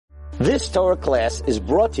This Torah class is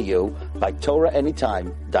brought to you by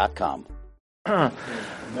TorahAnytime.com.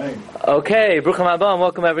 Okay, Bruchim Haba, and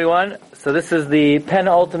welcome everyone. So this is the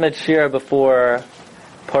penultimate shir before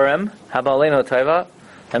Purim, Haba Aleinu Tova.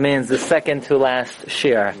 That means the second to last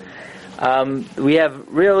shir. We have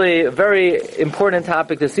really a very important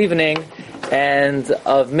topic this evening, and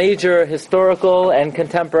of major historical and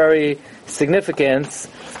contemporary significance,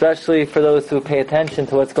 especially for those who pay attention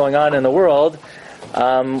to what's going on in the world.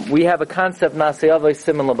 We have a concept, Nasei Avos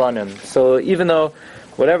Siman Labanim. So even though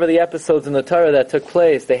whatever the episodes in the Torah that took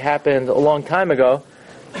place, they happened a long time ago,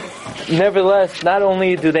 nevertheless, not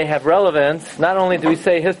only do they have relevance, not only do we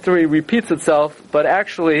say history repeats itself, but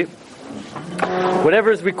actually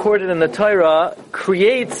whatever is recorded in the Torah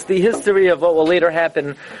creates the history of what will later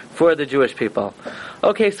happen for the Jewish people.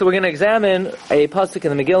 Okay, so we're going to examine a pasuk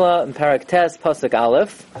in the Megillah, in Parak Tes, pasuk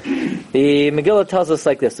Aleph. The Megillah tells us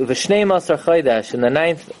like this: Uv'shnei masar chodesh, in the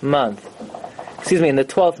 12th month, in the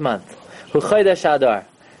 12th month, Hu chodesh Adar,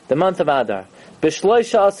 the month of Adar,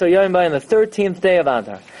 B'shloisha asar yom ba, in the 13th day of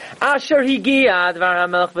Adar, Asher higia dvar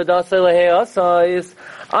hamelech v'dasei lehei asais,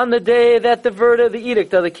 on the day that the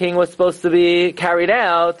edict of the king was supposed to be carried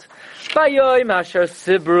out, on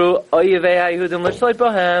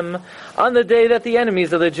the day that the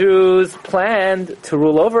enemies of the Jews planned to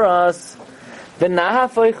rule over us, and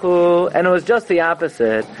it was just the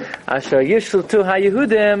opposite, that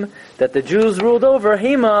the Jews ruled over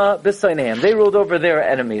Hema b'soinehim. They ruled over their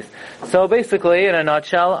enemies. So basically, in a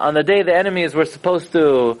nutshell, on the day the enemies were supposed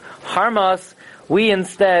to harm us, we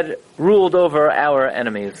instead ruled over our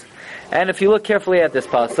enemies. And if you look carefully at this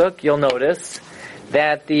pasuk, you'll notice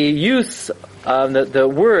that the use of the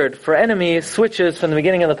word for enemy switches from the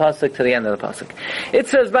beginning of the pasuk to the end of the pasuk. It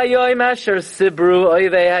says, "Bayoim asher sibru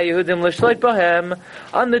oivei haYehudim l'shloit bohem,"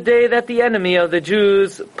 on the day that the enemy of the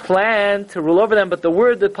Jews planned to rule over them. But the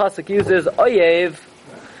word the pasuk uses, oyev,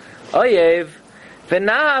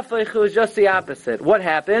 v'na'afeichu, is just the opposite. What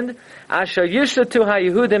happened? Asher yishlatu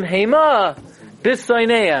haYehudim hema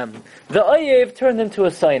b'soineim. The oyev turned into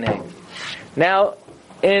a soinei. Now,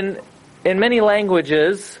 in many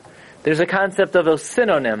languages, there's a concept of a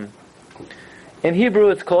synonym. In Hebrew,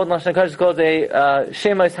 it's called, Lashon HaKodesh is called a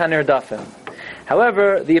Shemos HaNirdafim.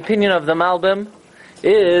 However, the opinion of the Malbim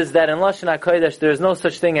is that in Lashon HaKodesh there is no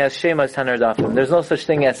such thing as Shemos HaNirdafim. There's no such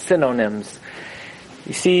thing as synonyms.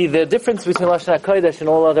 You see, the difference between Lashon HaKodesh and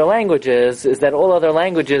all other languages is that all other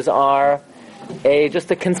languages are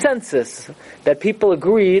just a consensus that people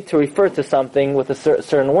agree to refer to something with a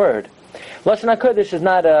certain word. Lashon HaKodesh is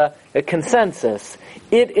not a consensus.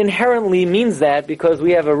 It inherently means that because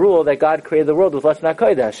we have a rule that God created the world with Lashon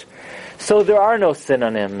HaKodesh. So there are no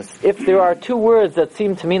synonyms. If there are two words that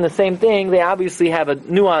seem to mean the same thing, they obviously have a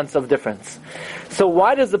nuance of difference. So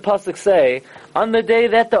why does the pasuk say, on the day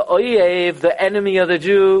that the oyev, the enemy of the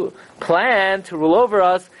Jew, planned to rule over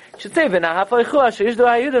us, it should say, why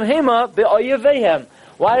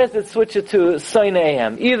does it switch it to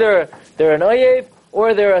soineihem? Either they're an oyev,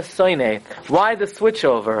 or they're a soinei. Why the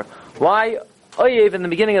switchover? Why oyev in the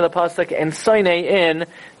beginning of the pasuk and soinei in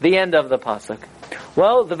the end of the pasuk?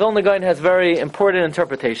 Well, the Vilna Gaon has very important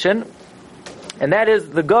interpretation, and that is,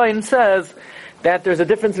 the Gaon says that there's a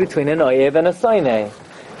difference between an oyev and a soinei.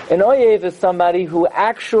 An oyev is somebody who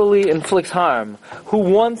actually inflicts harm, who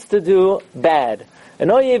wants to do bad. An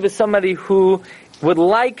oyev is somebody who would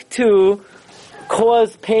like to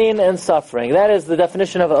cause pain and suffering. That is the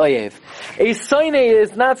definition of oyev. A soinei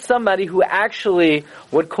is not somebody who actually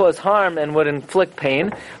would cause harm and would inflict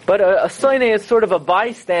pain, but a soinei is sort of a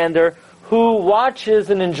bystander who watches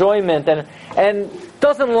in enjoyment and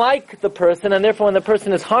doesn't like the person, and therefore when the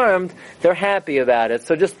person is harmed, they're happy about it.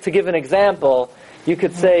 So just to give an example, you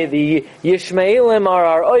could say the Yishmaelim are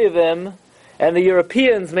our oyevim, and the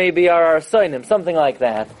Europeans maybe are our soinim, something like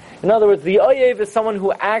that. In other words, the oyev is someone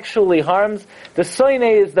who actually harms. The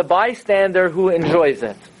soinei is the bystander who enjoys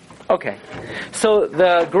it. Okay. So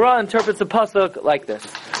the Gra interprets the pasuk like this.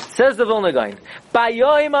 Says the Vilna Gaon,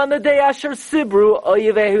 Bayoim, on the day asher sibru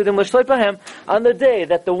oyev haYehudim l'shloit bohem, on the day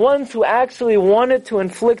that the ones who actually wanted to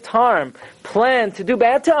inflict harm, planned to do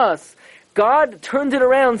bad to us, God turned it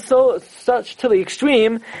around such to the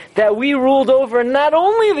extreme that we ruled over not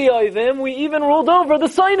only the Oivim, we even ruled over the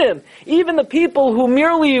Soinim. Even the people who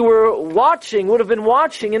merely were watching, would have been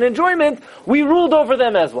watching in enjoyment, we ruled over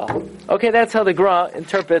them as well. Okay, that's how the Gra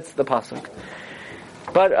interprets the pasuk.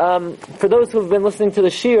 But for those who have been listening to the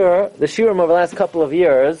Shiurim over the last couple of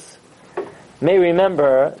years, may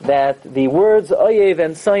remember that the words Oyev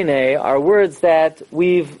and Soinei are words that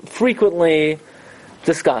we've frequently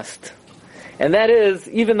discussed. And that is,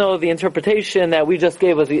 even though the interpretation that we just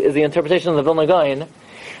gave is the interpretation of the Vilna Gaon,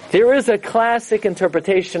 There is a classic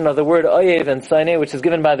interpretation of the word oyev and sainei, which is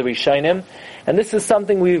given by the Rishonim, and this is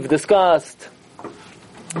something we've discussed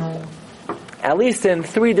at least in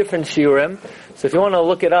 3 different shiurim. So if you want to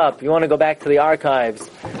look it up, you want to go back to the archives,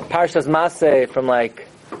 Parshas Maseh from like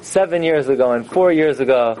 7 years ago and 4 years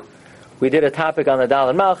ago, we did a topic on the Dal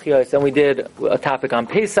and Malchios, and we did a topic on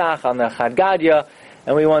Pesach, on the Chad Gadya,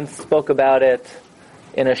 and we once spoke about it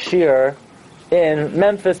in a shiur in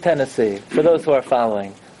Memphis, Tennessee, for those who are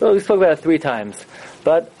following. Well, we spoke about it 3 times.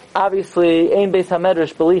 But obviously, Ein Beis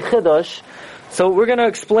HaMedrash B'li Chidush. So we're going to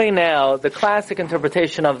explain now the classic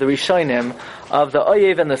interpretation of the Rishonim of the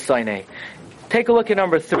Oyev and the Sainei. Take a look at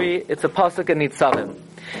number 3. It's a pasuk in Nitzavim.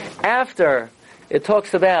 After it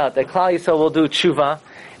talks about that Klal Yisrael will do tshuva,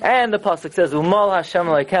 and the pasuk says, "Umal Hashem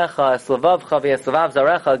leikecha eslavav v'eslavav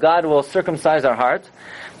zarecha." God will circumcise our heart.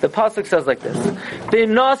 The pasuk says like this: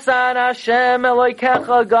 "B'nosan Hashem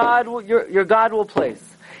leikecha." God, your God will place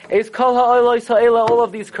es kol ha'olos ha'ela, all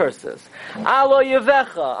of these curses, alo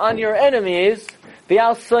yevecha, on your enemies,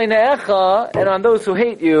 v'al soinecha, and on those who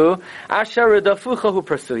hate you, asher redafucha, who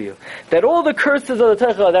pursue you. That all the curses of the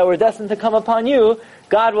Techa that were destined to come upon you,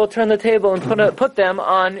 God will turn the table and put them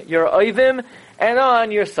on your oivim and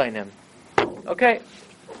on your sainim. Okay.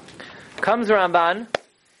 Comes Ramban,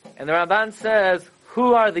 and the Ramban says,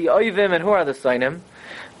 who are the oivim and who are the sainim?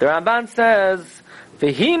 The Ramban says,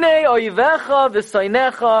 V'hine oivecha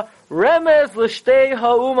v'sainecha remez l'shtei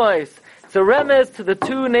ha'umais. It's a remez to the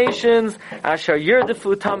 2 nations, asher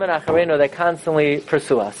yirdefu tamen achareno, that constantly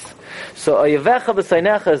pursue us. So oivecha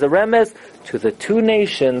v'sainecha is a remez to the 2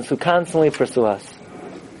 nations who constantly pursue us.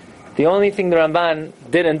 The only thing the Ramban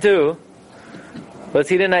didn't do was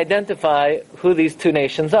he didn't identify who these 2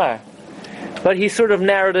 nations are. But he sort of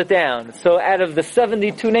narrowed it down. So out of the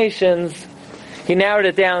 72 nations, he narrowed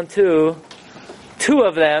it down to 2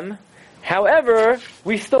 of them. However,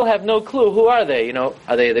 we still have no clue. Who are they?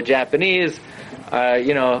 Are they the Japanese?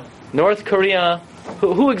 North Korea?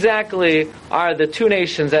 Who exactly are the 2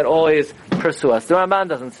 nations that always pursue us? The Ramban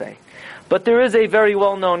doesn't say. But there is a very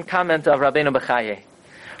well-known comment of Rabbeinu Bechaye.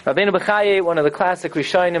 Rabbeinu Bechaye, one of the classic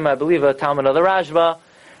Rishonim, I believe a Talmud of the Rashba.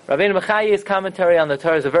 Rabbeinu Bechaye's commentary on the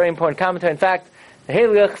Torah is a very important commentary. In fact, the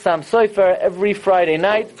Heilig Sam Sofer, every Friday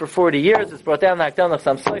night for 40 years, it's brought down the Hakdama of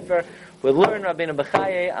Sam Sofer. We'll learn Rabbeinu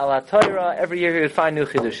Bechaye ala Torah. Every year he would find new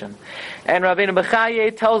Chidushim. And Rabbeinu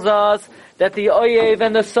Bechaye tells us that the Oyev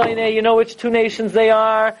and the Sainei, you know which 2 nations they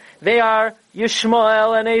are? They are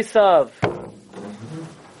Yishmael and Esav.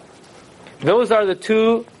 Those are the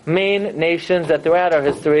 2 main nations that throughout our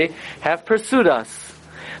history have pursued us.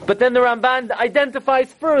 But then the Ramban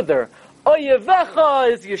identifies further.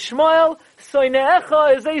 Oyevecha is Yishmael,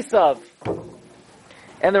 Soineecha is Esav.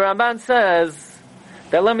 And the Ramban says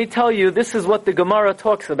that, let me tell you, this is what the Gemara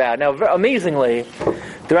talks about. Now, amazingly,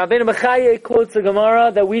 the Rabbeinu Bechaye quotes a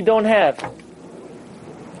Gemara that we don't have.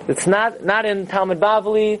 It's not in Talmud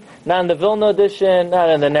Bavli, not in the Vilna edition, not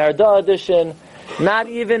in the Narada edition, not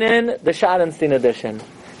even in the Shadenstein edition.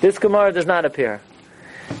 This Gemara does not appear.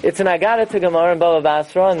 It's an Agadata Gemara in Bava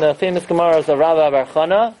Basra, and the famous Gemara is of Rabbi Bar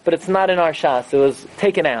Chana, but it's not in our Shas. It was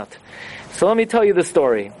taken out. So let me tell you the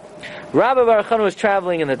story. Rabbi Bar Chana was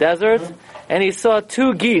traveling in the desert, and he saw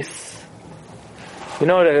 2 geese. You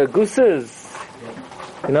know what a goose is?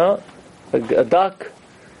 A duck,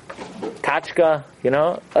 tachka,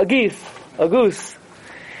 a goose.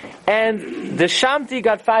 And the Shamti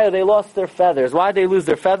got fired. They lost their feathers. Why did they lose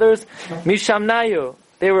their feathers? Mishamnayu.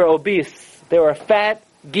 They were obese. They were fat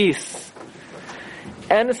geese.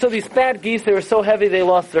 And so these fat geese, they were so heavy they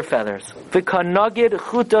lost their feathers. V'kanagid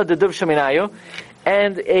chuta deduv shaminayu.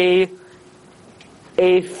 And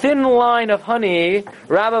a thin line of honey,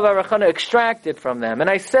 Rabbi Bar Chana extracted from them. And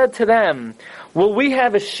I said to them, will we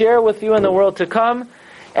have a share with you in the world to come?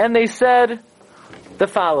 And they said the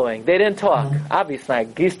following. They didn't talk. Obviously,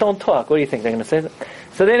 geese don't talk. What do you think they're going to say?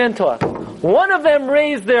 So they didn't talk. One of them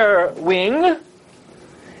raised their wing,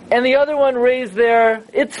 and the other one raised their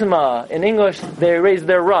itzma. In English, they raised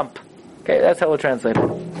their rump. Okay, that's how we'll translate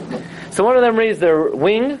it. So one of them raised their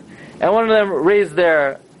wing, and one of them raised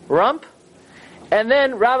their rump. And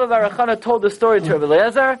then Rabbi Bar Chana told the story to Rabbi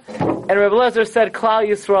Eliezer, and Rabbi Eliezer said, Klal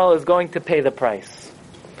Yisrael is going to pay the price.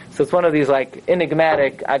 So it's one of these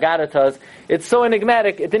enigmatic agadatas. It's so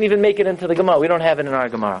enigmatic, it didn't even make it into the Gemara. We don't have it in our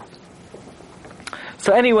Gemara.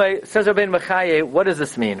 So anyway, says Rabbeinu Bechaye, what does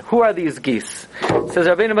this mean? Who are these geese? Says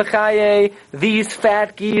Rabbeinu Bechaye, these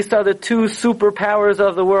fat geese are the 2 superpowers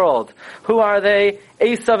of the world. Who are they?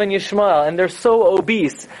 Esav and Yishmael. And they're so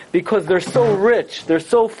obese because they're so rich, they're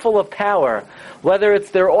so full of power. Whether it's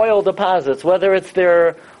their oil deposits, whether it's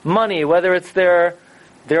their money, whether it's their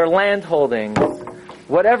land holdings,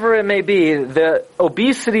 whatever it may be, the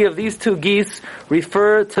obesity of these two geese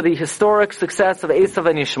refer to the historic success of Esav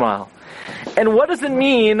and Yishmael. And what does it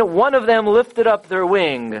mean, one of them lifted up their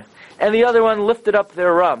wing, and the other one lifted up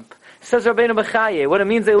their rump? Says Rabbeinu Bechaye, what it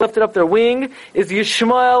means they lifted up their wing is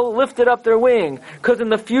Yishmael lifted up their wing. Because in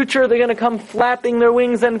the future they're going to come flapping their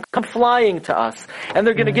wings and come flying to us. And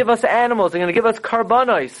they're going to give us animals, they're going to give us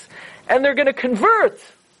karbanos. And they're going to convert.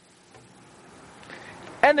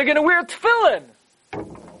 And they're going to wear tefillin.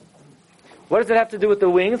 What does it have to do with the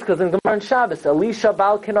wings? Because in Gemara and Shabbos, Elisha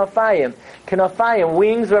Bal Kenafayim. Kenafayim,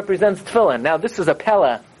 wings represents tefillin. Now this is a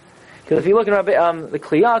pella. Because if you look at the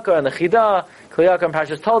Kliyaka and the Chidah, Kliyaka and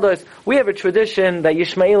Parshas Toldos, we have a tradition that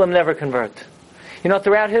Yishmaelim never convert. You know,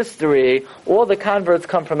 throughout history, all the converts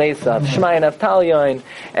come from Esav. Shmai and Avtalyon,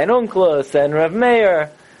 and Unklus, and Rav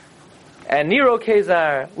Meir, and Nero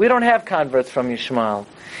Kezar. We don't have converts from Yishmael.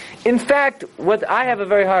 In fact, what I have a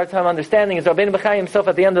very hard time understanding is Rabbeinu Bechaye himself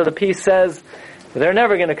at the end of the piece says, they're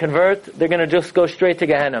never going to convert. They're going to just go straight to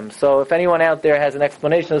Gehenna. So if anyone out there has an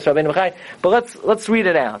explanation of this, Rabbeinu Bechaye, but let's read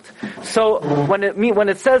it out. So when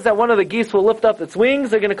it says that one of the geese will lift up its wings,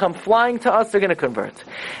 they're going to come flying to us. They're going to convert,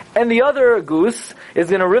 and the other goose is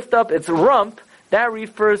going to lift up its rump. That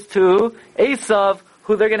refers to Esav,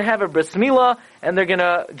 who they're going to have a bris milah, and they're going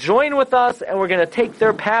to join with us, and we're going to take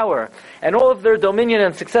their power and all of their dominion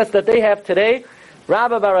and success that they have today.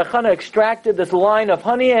 Rabbi Baruch Chana extracted this line of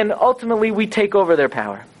honey, and ultimately we take over their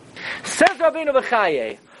power. Says Rabbeinu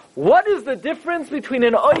Bechaye, what is the difference between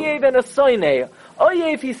an oyev and a soinei?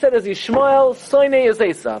 Oyev, he said, is Yishmael, soinei is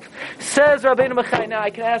Esav. Says Rabbeinu Bechaye, now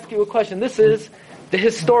I can ask you a question. This is the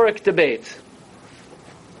historic debate.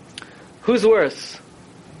 Who's worse?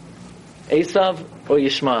 Esav or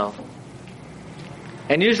Yishmael?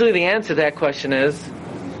 And usually the answer to that question is,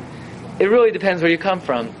 it really depends where you come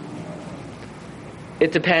from.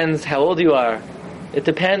 It depends how old you are. It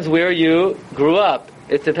depends where you grew up.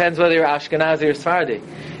 It depends whether you're Ashkenazi or Sephardi.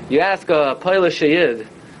 You ask a Polish Yid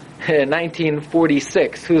in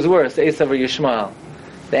 1946, who's worse, Esav or Yishmael?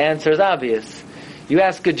 The answer is obvious. You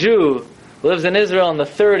ask a Jew who lives in Israel in the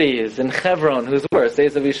 30s, in Hebron, who's worse,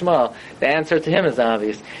 Esav or Yishmael? The answer to him is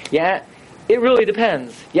obvious. Yeah, it really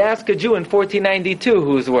depends. You ask a Jew in 1492,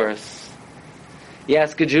 who's worse? You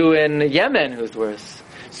ask a Jew in Yemen, who's worse?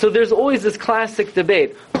 So there's always this classic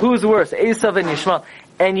debate, who's worse, Esav and Yishmael?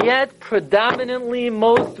 And yet, predominantly,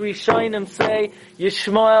 most Rishonim say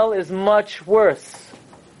Yishmael is much worse.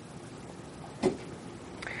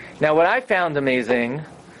 Now, what I found amazing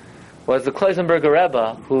was the Kloisenberger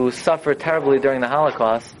Rebbe, who suffered terribly during the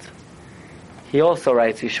Holocaust. He also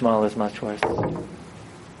writes Yishmael is much worse.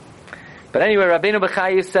 But anyway, Rabbeinu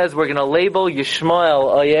Bechaye says we're going to label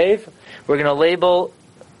Yishmael Oyev, we're going to label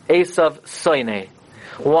Esav Soinei.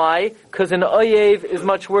 Why? Because an oyev is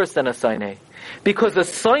much worse than a soinei. Because a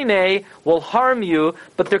soinei will harm you,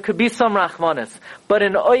 but there could be some rachmanis. But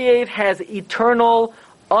an oyev has eternal,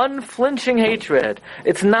 unflinching hatred.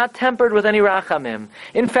 It's not tempered with any rachamim.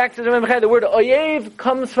 In fact, the word oyev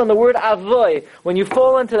comes from the word avoy. When you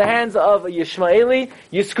fall into the hands of a Yishmaeli,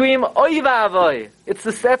 you scream oiva avoy.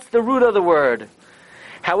 That's the root of the word.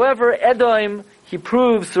 However, Edom, he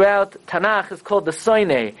proves throughout Tanakh, is called the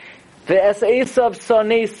soinei. The Esav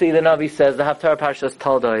Sonesi, the Navi says, the Haftarah Parshas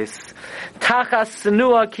Toldos. Tachas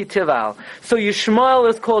Senua Kitival. So Yishmael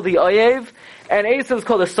is called the Oyev, and Esav is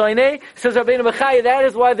called the Soinei. Says Rabbeinu Bechaye, that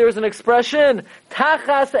is why there is an expression,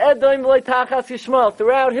 Tachas Edom v'lo Tachas Yishmael.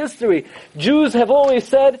 Throughout history, Jews have always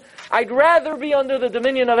said, I'd rather be under the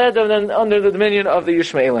dominion of Edom than under the dominion of the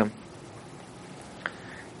Yishmaelim.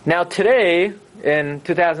 Now today, in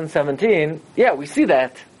 2017, yeah, we see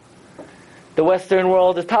that. The Western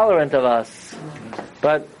world is tolerant of us.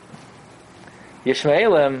 But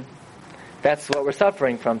Yishmaelim, that's what we're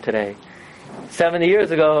suffering from today. 70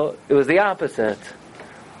 years ago, it was the opposite.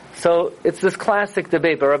 So it's this classic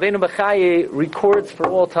debate. But Rabbeinu Bechaye records for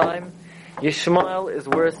all time, Yishmael is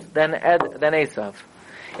worse than Esav.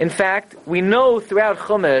 In fact, we know throughout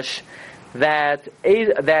Chumash that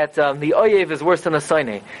the oyev is worse than the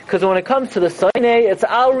soinei. Because when it comes to the soinei, it's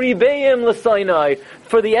al ribeim l'soinei.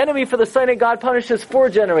 For the enemy, for the soinei, God punishes 4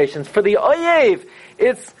 generations. For the oyev,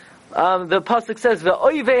 it's the pasuk says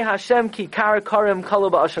ve'oyvei Hashem ki kar karim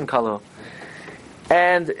kalu ba'ashan kalu.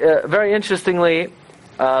 And very interestingly,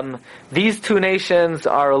 these 2 nations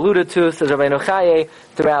are alluded to, says Rabbeinu Bechaye,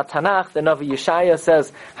 throughout Tanakh. The Navi Yeshaya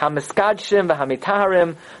says, HaMiskadshim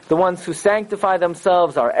v'HaMitaharim, the ones who sanctify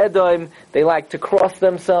themselves are Edom, they like to cross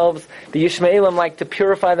themselves. The Yishmaelim like to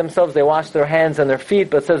purify themselves, they wash their hands and their feet,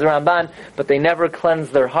 but says Ramban, but they never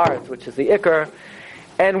cleanse their hearts, which is the Iker.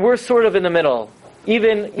 And we're sort of in the middle.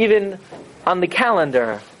 Even on the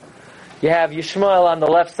calendar, You have Yishmael on the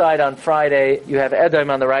left side on Friday. You have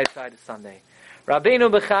Edom on the right side of Sunday.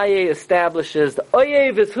 Rabbeinu Bechaye establishes the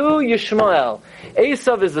Oyev is who? Yishmael.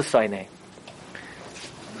 Esav is the Sinai.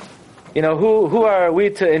 You know, who are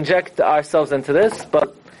we to inject ourselves into this?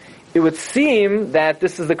 But it would seem that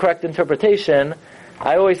this is the correct interpretation.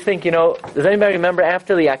 I always think, does anybody remember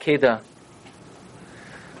after the Akedah?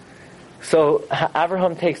 So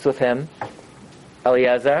Avraham takes with him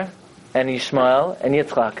Eliezer and Yishmael and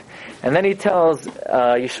Yitzchak. And then he tells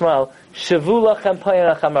Yishmael, Shavu lachem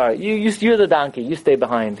payin achamar. You're the donkey, you stay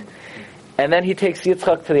behind. And then he takes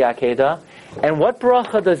Yitzchak to the Akedah. And what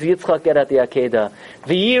bracha does Yitzchak get at the Akedah?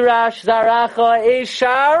 V'yirash zaracha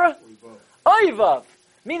eshar oivav.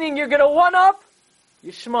 Meaning you're going to one-up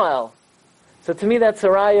Yishmael. So to me that's a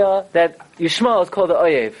raya that Yishmael is called the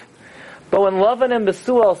Oyev. But when Lavan and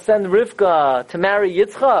Besuel send Rivka to marry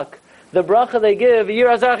Yitzchak, the bracha they give,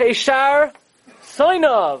 V'yirash zaracha eshar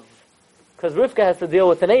soinov. Because Rivka has to deal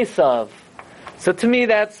with an Esav. So to me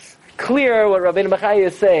that's clear what Rabbeinu Bechaye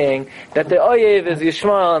is saying, that the Oyev is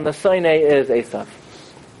Yishmael and the Sinai is Esav.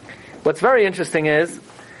 What's very interesting is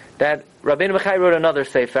that Rabbeinu Bechaye wrote another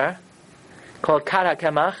sefer called Kad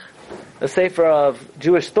HaKemach, a sefer of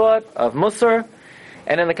Jewish thought, of Musar,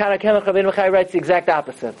 and in the Kad HaKemach Rabbeinu Bechaye writes the exact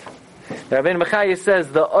opposite. Rabbeinu Bechaye says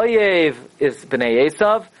the Oyev is Bnei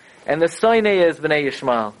Esav and the Sinai is Bnei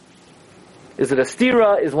Yishmael. Is it a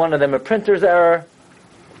stira? Is one of them a printer's error?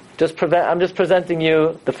 I'm just presenting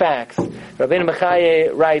you the facts. Rabbeinu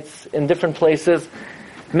Bechaye writes in different places,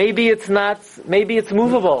 maybe it's not, maybe it's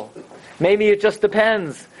movable. Maybe it just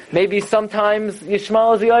depends. Maybe sometimes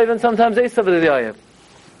Yishmael is the Oyev and sometimes Esav is the Oyev.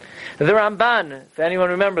 The Ramban, if anyone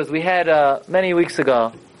remembers, we had many weeks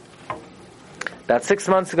ago, about 6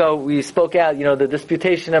 months ago, we spoke out, the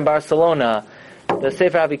disputation in Barcelona, the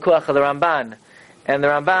Sefer HaVikuach of the Ramban. And the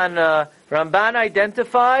Ramban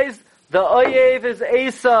identifies the Oyev is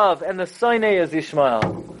Esav and the Sinai is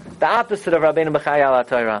Yishmael. The opposite of Rabbeinu Bechaye al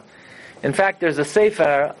HaTorah. In fact, there's a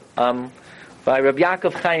sefer by Rabbi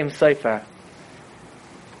Yaakov Chaim Sefer,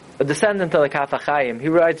 a descendant of the Kaf HaChaim. He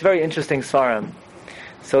writes very interesting svarim.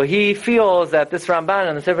 So he feels that this Ramban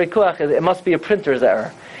and the Sefer HaVikuach, it must be a printer's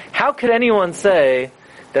error. How could anyone say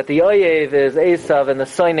that the Oyev is Esav and the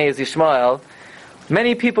Sinai is Yishmael?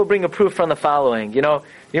 Many people bring a proof from the following. You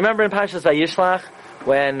remember in Parshas Vayishlach,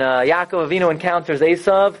 when Yaakov Avinu encounters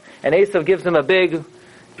Esav, and Esav gives him a big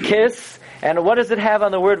kiss, and what does it have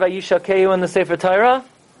on the word Vayishakeu in the Sefer Torah?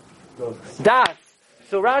 Dots.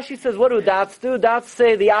 So Rashi says, what do dots do? Dots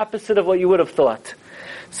say the opposite of what you would have thought.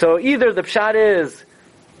 So either the pshat is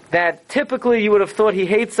that typically you would have thought he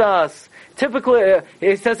hates us. Typically,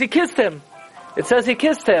 it says he kissed him. It says he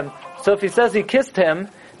kissed him. So if he says he kissed him,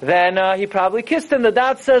 then he probably kissed him. The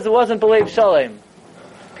dot says it wasn't B'leiv Shalem.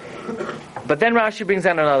 But then Rashi brings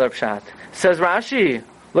out another pshat. Says Rashi,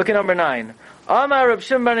 look at number 9. Amar Reb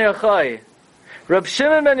Shimon ben Yochai. Reb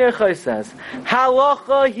Shimon ben Yochai says,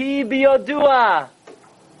 Halacha hi biyodua.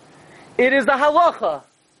 It is the halacha.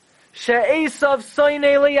 She'esav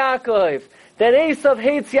soinei leYaakov. That Esav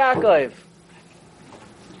hates Yaakov.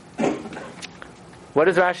 What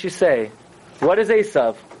does Rashi say? What is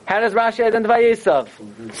Esav? How does Rashi identify Esav?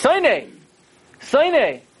 Soinei.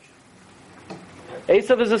 Soinei.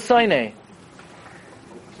 Esav is a Soinei.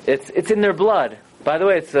 It's in their blood. By the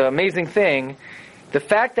way, it's an amazing thing. The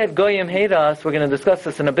fact that Goyim hate us, we're going to discuss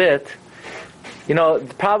this in a bit.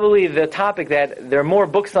 Probably the topic that there are more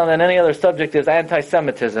books on than any other subject is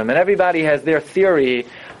anti-Semitism. And everybody has their theory,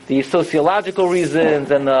 the sociological reasons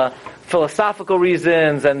and the philosophical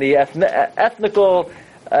reasons and the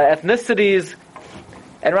ethnicities.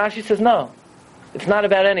 And Rashi says, no, it's not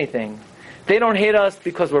about anything. They don't hate us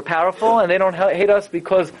because we're powerful, and they don't hate us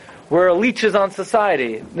because we're leeches on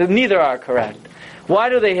society. Neither are correct. Why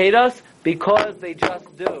do they hate us? Because they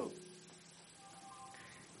just do.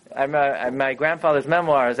 My grandfather's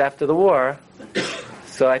memoirs after the war,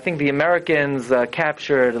 so I think the Americans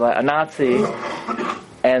captured a Nazi,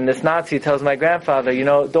 and this Nazi tells my grandfather,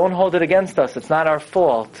 don't hold it against us. It's not our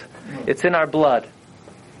fault. It's in our blood.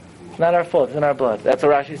 It's not our fault. It's in our blood. That's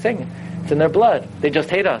what Rashi's saying. It's in their blood. They just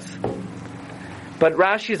hate us. But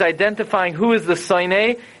Rashi is identifying who is the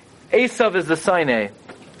Sinai. Esav is the Sinai.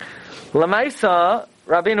 Lamaisa,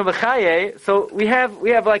 Rabbeinu Bechaye. So we have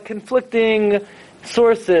like conflicting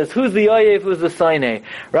sources. Who's the Oyev? Who's the Sinai?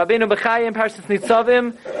 Rabbeinu Bechaye in Parshas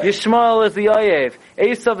Nitzavim, Yishmael is the Oyev.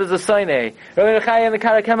 Esav is the Sinai. Rabbeinu Bechaye in the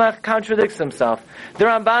Kad HaKemach contradicts himself. The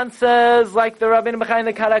Ramban says, like the Rabbeinu Bechaye in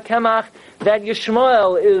the Kad HaKemach, that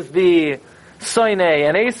Yishmael is the Sinai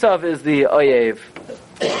and Esav is the Oyev.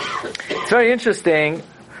 It's very interesting.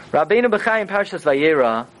 Rabbeinu Bechaye in Parshas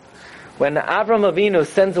Vayera, when Avram Avinu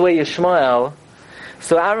sends away Yishmael,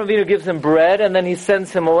 so Avram Avinu gives him bread and then he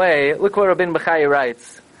sends him away. Look what Rabbeinu Bechaya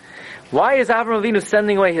writes. Why is Avram Avinu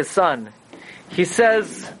sending away his son? He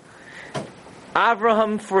says,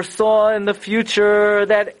 Avraham foresaw in the future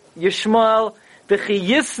that Yishmael, V'chi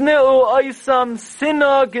yisneu oisam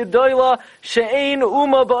sina gedoyla she'ein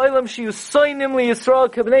uma ba'olam sheyusoinim liYisrael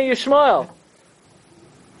k'bnei Yishmael.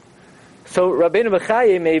 So Rabbeinu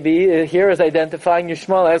Bechaya maybe here is identifying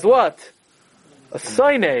Yishmael as what? A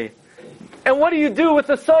soine. And what do you do with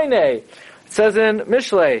a soine? It says in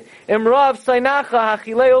Mishlei, Imrav soinacha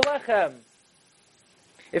hachilei olechem.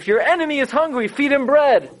 If your enemy is hungry, feed him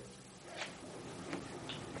bread.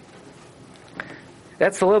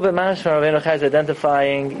 That's a little bit mashma. Rabbeinu Bechaya is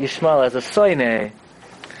identifying Yishmael as a soine.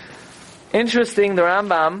 Interesting, the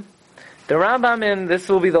Rambam, and this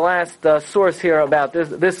will be the last source here about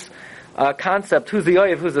this concept, who's the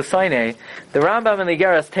oyev, who's the soine. The Rambam in the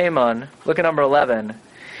Geras Teiman, look at number 11.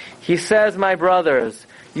 He says, my brothers,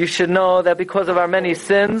 you should know that because of our many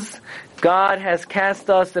sins, God has cast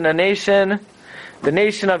us in a nation, the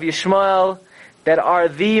nation of Yishmael, that are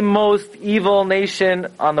the most evil nation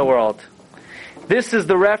on the world. This is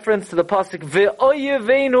the reference to the pasuk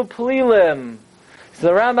Ve'oyeveinu plilim. So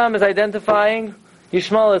the Rambam is identifying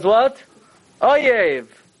Yishmael as what? Oyev.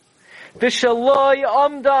 V'shaloi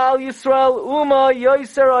amda al Yisrael uma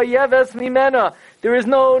yoiser oyeves mimena. There is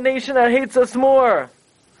no nation that hates us more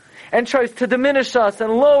and tries to diminish us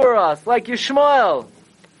and lower us like Yishmael.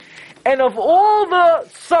 And of all the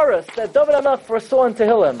saras that David HaMelech foresaw in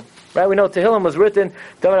Tehillim, right? We know Tehillim was written,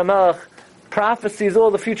 David HaMelech prophecies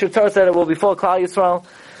all the future tzaras that it will befall Klal Yisrael.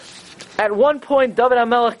 At one point, David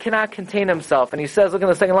HaMelech cannot contain himself, and he says, look in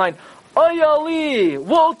the second line, Oyali,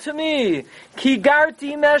 woe to me, ki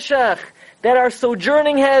garti meshech, that our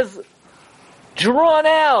sojourning has drawn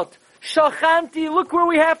out. Shachanti, look where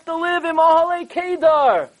we have to live, in Mahalei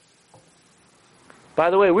Kedar. By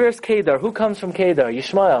the way, where's Kedar? Who comes from Kedar?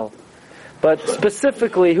 Yishmael. But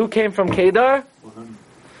specifically, who came from Kedar?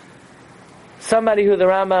 Somebody who the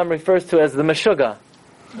Rambam refers to as the Meshuggah.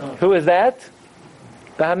 Who is that?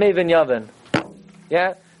 The Hamei ben Yavin.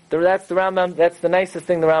 Yeah? That's the Rambam, that's the nicest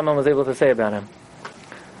thing the Rambam was able to say about him.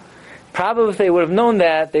 Probably if they would have known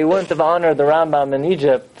that, they wouldn't have honored the Rambam in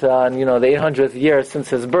Egypt on, the 800th year since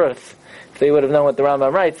his birth. If they would have known what the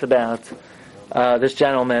Rambam writes about this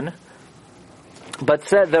gentleman. But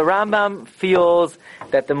the Rambam feels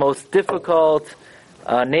that the most difficult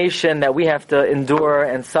nation that we have to endure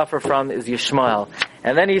and suffer from is Yishmael.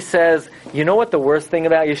 And then he says, you know what the worst thing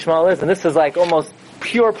about Yishmael is? And this is like almost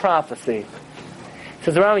pure prophecy. He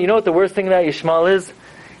says, Rambam, you know what the worst thing about Yishmael is?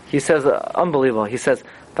 He says, unbelievable. He says,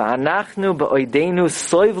 V'anachnu ba'oideinu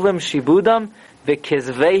soivlim shibudam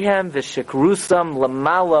v'kizvehem v'shikrusam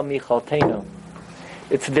lamala michalteinu.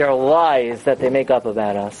 It's their lies that they make up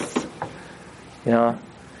about us.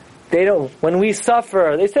 They don't, when we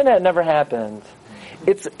suffer, they say that never happened.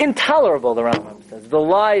 It's intolerable, the Rambam says. The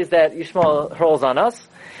lies that Yishmael hurls on us.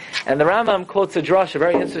 And the Rambam quotes a drasha, a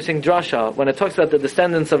very interesting drasha, when it talks about the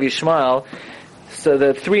descendants of Yishmael. So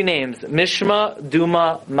the three names, Mishma,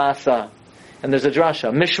 Duma, Masa. And there's a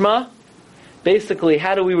drasha. Mishma, basically,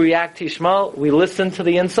 how do we react to Yishmael? We listen to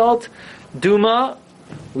the insult. Duma,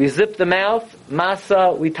 we zip the mouth.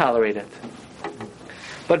 Masa, we tolerate it.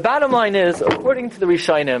 But bottom line is, according to the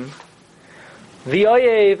Rishonim, the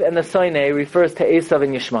Oyev and the Soine refers to Esav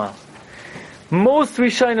and Yishmael. Most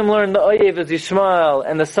Rishonim learn the Oyev is Yishmael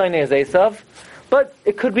and the Soine is Esav, but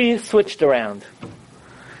it could be switched around.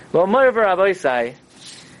 Well, Moreover, Rabbi Isai,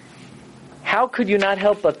 how could you not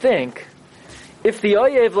help but think, if the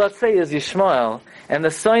Oyev, let's say, is Yishmael and the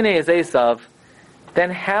Soine is Esav, then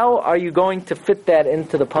how are you going to fit that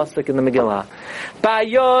into the pasuk in the Megillah?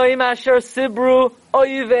 Bayoim asher sibru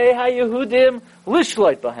oyivei haYehudim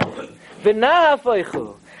lishloit bahem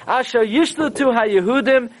v'na'afaychu asher yishlutu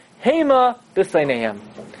haYehudim hema b'seinehem.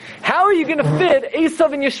 How are you going to fit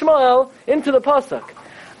Esav and Yishmael into the pasuk?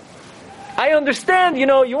 I understand, you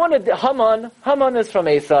wanted Haman. Haman is from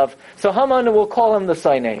Esav, so Haman will call him the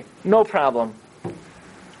Sinai. No problem.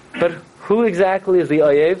 But who exactly is the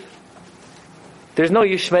Oyev? There's no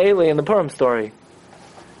Yishmaeli in the Purim story.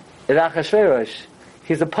 It's Achashverosh.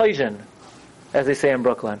 He's a Persian, as they say in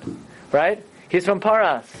Brooklyn. Right? He's from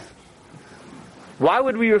Paras. Why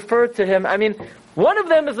would we refer to him? I mean, one of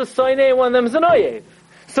them is a Sinai, one of them is an Oyev.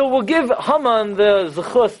 So we'll give Haman the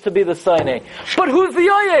Zechus to be the Sinai. But who's the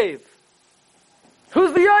Oyev?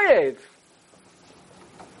 Who's the Oyev?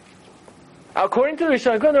 According to the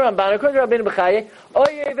Rishon, according to the Ramban, according to Rabbeinu Bechaya,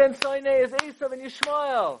 Oyev and Sinai is Esav and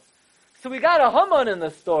Yishmael. So we got a Haman in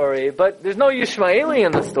the story, but there's no Yishmaeli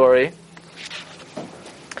in the story.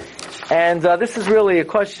 And this is really a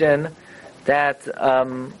question that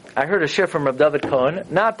I heard a share from Rav David Cohen,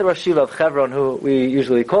 not the Rosh Yeshiva of Hebron, who we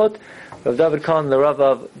usually quote. Rav David Cohen, the Rav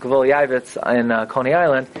of Gvul Yavitz in Coney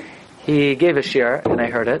Island, he gave a share, and I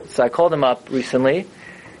heard it. So I called him up recently,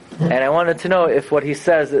 and I wanted to know if what he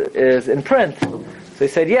says is in print. So he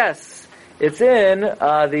said, yes, it's in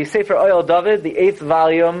the Sefer Oyel David, the 8th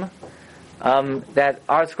volume that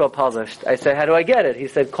ArtScroll published. I said, how do I get it? He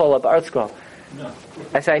said, call up ArtScroll. No.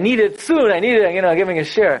 I said, I need it soon. I need it, giving a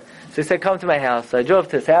share. So he said, come to my house. So I drove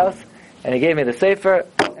to his house, and he gave me the Sefer,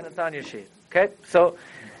 and it's on your sheet. Okay? So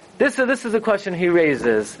this is a question he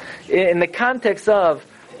raises. In the context of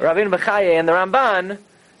Rabbeinu Bechaye and the Ramban,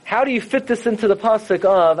 how do you fit this into the pasuk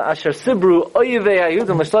of Asher Sibru Oyevei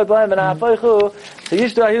Hayudim L'Shloi B'Laim V'Na'afoichu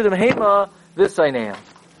Yishdu Hayudim Hema V'Saineim.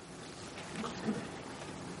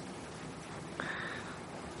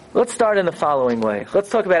 Let's start in the following way. Let's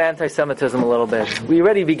talk about anti-Semitism a little bit. We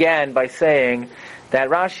already began by saying that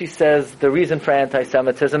Rashi says the reason for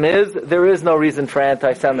anti-Semitism is there is no reason for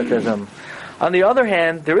anti-Semitism. On the other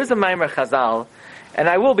hand, there is a Maimer Chazal, and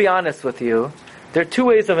I will be honest with you, there are two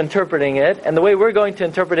ways of interpreting it, and the way we're going to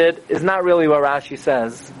interpret it is not really what Rashi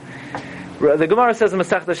says. The Gemara says in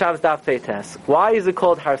Masechta Shabbos Daf Peites, why is it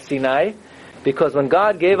called Har Sinai? Because when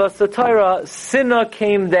God gave us the Torah, Sinna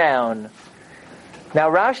came down. Now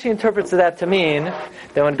Rashi interprets that to mean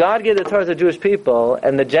that when God gave the Torah to the Jewish people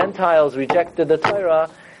and the Gentiles rejected the Torah,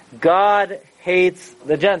 God hates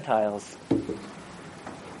the Gentiles.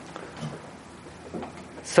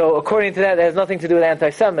 So according to that, it has nothing to do with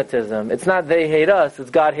anti-Semitism. It's not they hate us, it's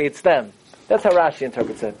God hates them. That's how Rashi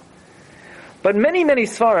interprets it. But many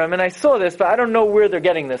Svarim, and I saw this, but I don't know where they're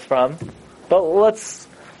getting this from, but let's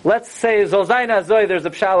say Zolzaina Zoy, there's a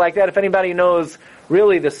pshal like that. If anybody knows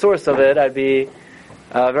really the source of it, I'd be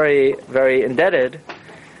very, very indebted.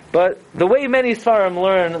 But the way many Sfarim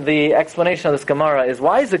learn the explanation of this Gemara is,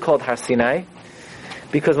 why is it called Har Sinai?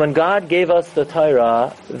 Because when God gave us the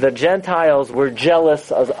Torah, the Gentiles were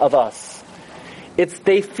jealous of us.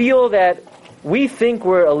 They feel that we think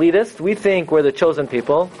we're elitist, we think we're the chosen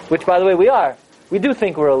people, which by the way we are. We do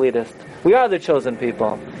think we're elitist. We are the chosen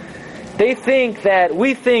people. They think that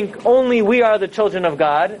we think only we are the children of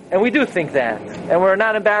God, and we do think that. And we're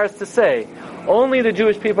not embarrassed to say, only the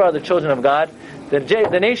Jewish people are the children of God.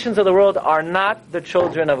 The nations of the world are not the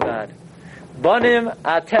children of God. Banim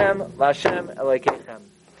atem lashem elokeichem.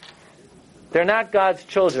 They're not God's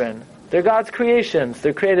children. They're God's creations.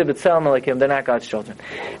 They're created b'tselem elokim. They're not God's children.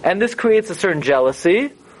 And this creates a certain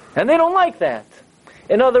jealousy, and they don't like that.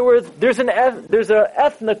 In other words, there's an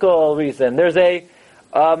ethnical reason. They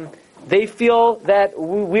feel that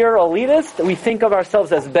we're elitist. We think of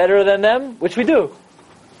ourselves as better than them, which we do.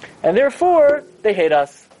 And therefore, they hate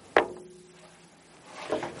us.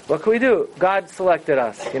 What can we do? God selected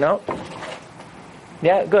us,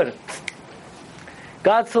 Yeah, good.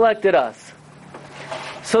 God selected us.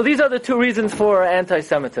 So these are the two reasons for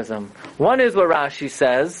anti-Semitism. One is what Rashi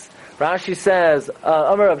says. Rashi says,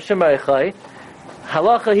 Amar Rav Shimon Echai,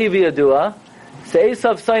 Halacha hi b'yadua,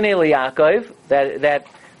 Se'esav Soinei liYaakov, that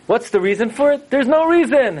what's the reason for it? There's no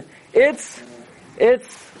reason. It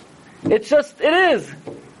is.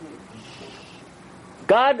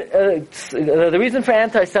 God, the reason for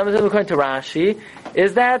anti-Semitism, according to Rashi,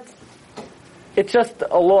 is that it's just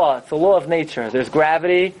a law. It's a law of nature. There's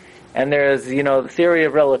gravity, and there's, the theory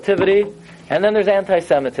of relativity, and then there's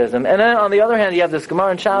anti-Semitism. And then, on the other hand, you have this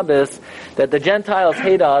Gemara in Shabbos, that the Gentiles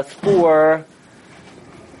hate us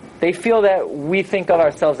they feel that we think of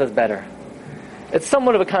ourselves as better. It's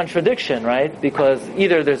somewhat of a contradiction, right? Because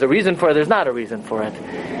either there's a reason for it, or there's not a reason for it.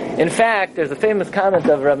 In fact, there's a famous comment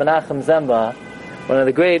of Reb Menachem Zemba, one of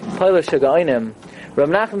the great Polish Gaonim. Reb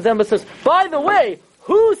Menachem Zemba says, by the way,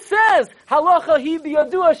 who says halacha hi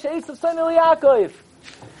b'yadua she'esav soinei liYaakov?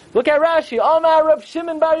 Look at Rashi. Amar Reb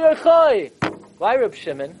Shimon bar Yochai. Why Reb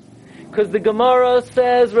Shimon? Because the Gemara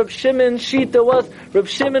says Reb Shimon's shita was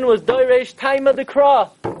doiresh taima dekra.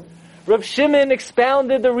 Reb Shimon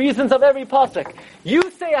expounded the reasons of every pasuk.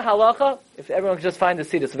 You say a halacha. If everyone could just find the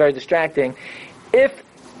seat, it's very distracting. If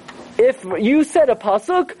you said a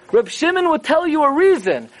pasuk, Reb Shimon would tell you a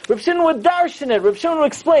reason. Reb Shimon would darshan it. Reb Shimon would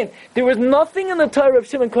explain. There was nothing in the Torah Reb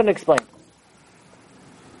Shimon couldn't explain.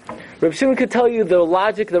 Reb Shimon could tell you the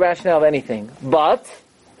logic, the rationale of anything. But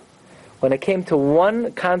when it came to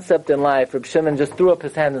one concept in life, Reb Shimon just threw up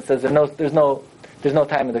his hand and says, there's no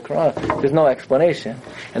time in the Quran. There's no explanation.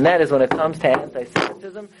 And that is when it comes to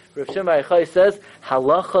anti-Semitism. Reb Shimon bar Yochai says,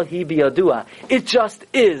 halacha hi b'yadua. It just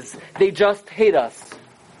is. They just hate us.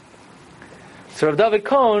 So Rav David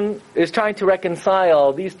Cohen is trying to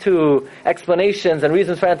reconcile these two explanations and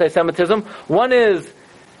reasons for anti-Semitism. One is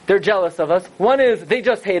they're jealous of us. One is they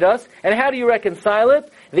just hate us. And how do you reconcile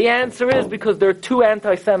it? The answer is because there are two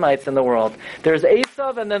anti-Semites in the world. There's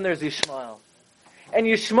Esav and then there's Yishmael. And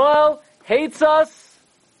Yishmael hates us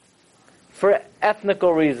for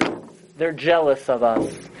ethnical reasons. They're jealous of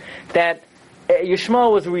us. That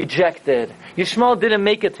Yishmael was rejected. Yishmael didn't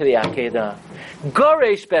make it to the Akedah.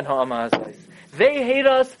 Goresh ben Ha'amazos. They hate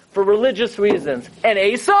us for religious reasons. And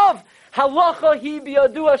Esav, halacha hi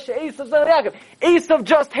biyadua she'esav zan Yaakov. Esav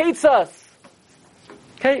just hates us.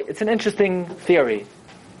 Okay, it's an interesting theory.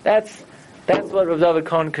 That's what Rav David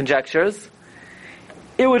Cohen conjectures.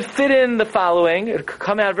 It would fit in the following. It would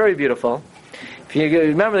come out very beautiful. If you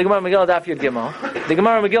remember the Gemara Megillah Daf Yud Gimel, the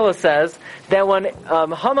Gemara Megillah says that when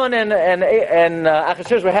Haman and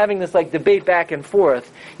Achashverosh were having this like debate back and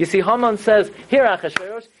forth, you see Haman says, "Here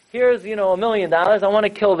Achashverosh, here's $1 million. I want to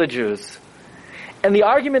kill the Jews." And the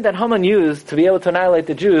argument that Haman used to be able to annihilate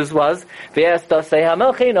the Jews was, he said,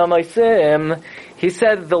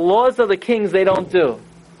 the laws of the kings they don't do.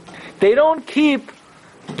 They don't keep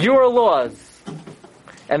your laws.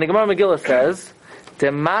 And the Gemara Megillah says,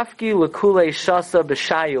 Demafki lekule shasa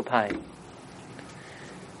b'shayupai.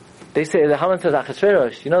 They say, the Haman says,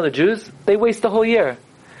 Achashverosh, the Jews, they waste the whole year.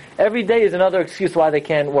 Every day is another excuse why they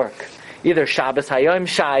can't work. Either Shabbos Hayom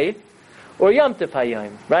Shai, or Yom Tov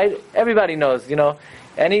Hayom, right? Everybody knows,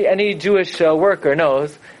 any Jewish worker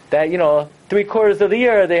knows that, 3/4 of the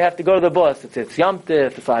year they have to go to the boss. It's Yom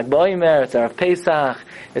Tov, it's Lag B'Omer, it's Erev Pesach,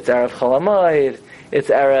 it's Erev Chol HaMoed, it's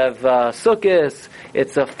Erev Sukkot,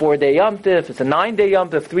 it's a 4-day Yom Tov, it's a 9-day Yom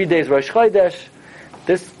Tov, 3 days Rosh Chodesh.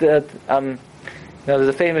 There's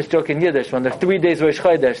a famous joke in Yiddish, when there's 3 days Rosh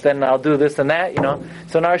Chodesh, then I'll do this and that,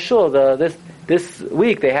 So in our shul, this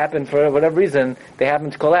week, they happen, for whatever reason, they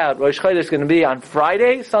happen to call out, Rosh Chodesh is going to be on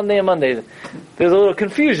Friday, Sunday, and Monday. There's a little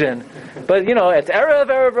confusion. But, it's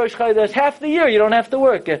Erev Rosh Chodesh, half the year, you don't have to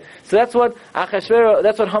work. So that's what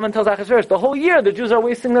Haman tells Achashverosh. The whole year, the Jews are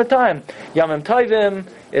wasting their time. Yamim Tovim,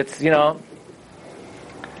 it's,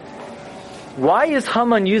 Why is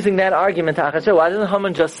Haman using that argument to Achashverosh? Why doesn't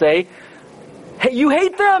Haman just say, hey, you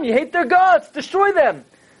hate them, you hate their gods, destroy them?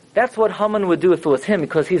 That's what Haman would do if it was him,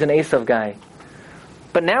 because he's an Esav guy.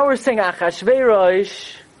 But now we're saying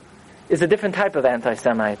Achashverosh is a different type of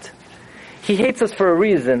anti-Semite. He hates us for a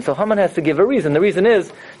reason, so Haman has to give a reason. The reason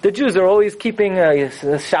is, the Jews are always keeping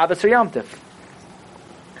Shabbos or Yom Tov.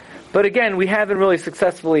 But again, we haven't really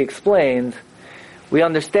successfully explained. We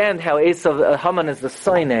understand how Haman is the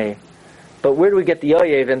Sinai, but where do we get the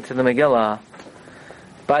Oyev into the Megillah?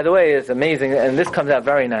 By the way, it's amazing, and this comes out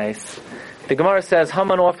very nice. The Gemara says,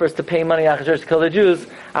 Haman offers to pay money to Achashverosh to kill the Jews.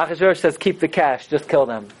 Achashverosh says, keep the cash, just kill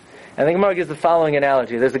them. And the Gemara gives the following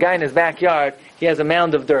analogy. There's a guy in his backyard, he has a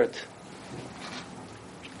mound of dirt.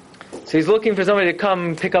 So he's looking for somebody to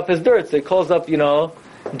come pick up his dirt. So he calls up,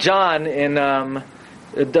 John in,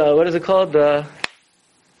 what is it called? The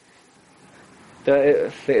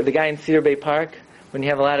guy in Cedar Bay Park, when you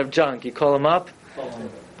have a lot of junk, you call him up.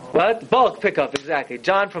 What? Bulk pickup, exactly.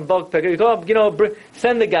 John from bulk pickup. You go up,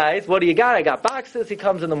 send the guys. What do you got? I got boxes. He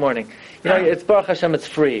comes in the morning. It's Baruch Hashem, it's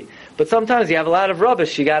free. But sometimes you have a lot of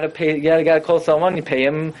rubbish. You gotta pay, you gotta call someone, you pay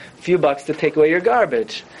him a few bucks to take away your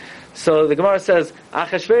garbage. So the Gemara says,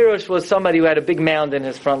 Achashverosh was somebody who had a big mound in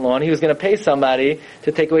his front lawn. He was going to pay somebody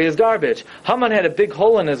to take away his garbage. Haman had a big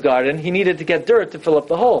hole in his garden. He needed to get dirt to fill up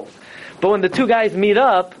the hole. But when the two guys meet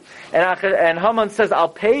up, and Haman says, I'll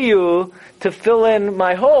pay you to fill in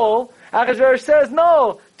my hole, Achashverosh says,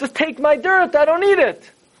 no, just take my dirt, I don't need it.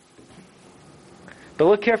 But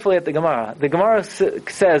look carefully at the Gemara. The Gemara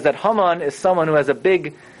says that Haman is someone who has a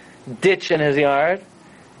big ditch in his yard,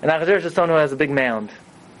 and Achashverosh is someone who has a big mound.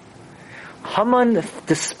 Haman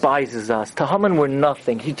despises us. To Haman, we're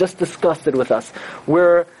nothing. He's just disgusted with us.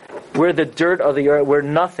 We're the dirt of the earth. We're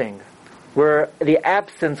nothing. We're the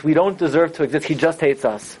absence. We don't deserve to exist. He just hates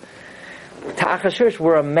us. To Achashverosh,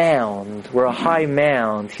 we're a mound. We're a high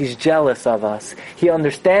mound. He's jealous of us. He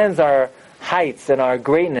understands our heights and our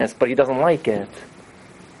greatness, but he doesn't like it.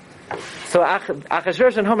 So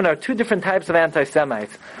Achashverosh and Haman are two different types of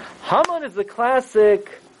anti-Semites. Haman is the classic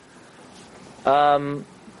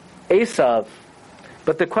Esav.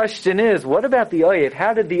 But the question is, what about the Oyev?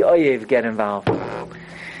 How did the Oyev get involved?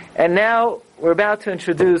 And now we're about to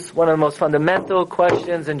introduce one of the most fundamental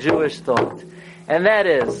questions in Jewish thought. And that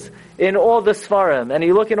is, in all the Sfarim, and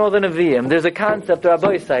you look in all the Nevi'im, there's a concept,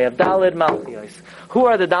 Rabbi Yisai, of Daled Malchios. Who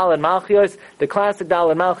are the Daled Malchios? The classic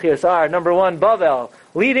Daled Malchios are, number one, Bavel,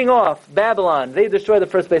 leading off, Babylon. They destroy the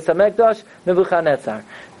first Beis HaMikdash, Nebuchadnezzar.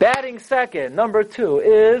 Batting second, number two,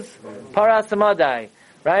 is Paras Hamadai.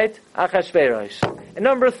 Right? Achashverosh. And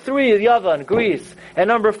number three is Yavan, Greece. And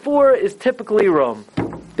number four is typically Rome.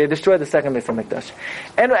 They destroyed the second Beis HaMikdash.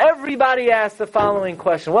 And everybody asked the following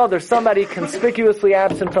question. Well, there's somebody conspicuously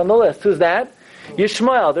absent from the list. Who's that?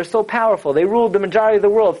 Yishmael. They're so powerful. They ruled the majority of the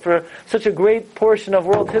world for such a great portion of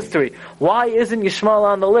world history. Why isn't Yishmael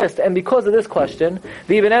on the list? And because of this question,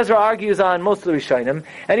 the Ibn Ezra argues on most of the Rishonim,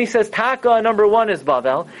 and he says Taka, number 1 is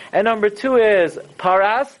Bavel, and number 2 is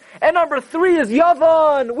Paras, and number 3 is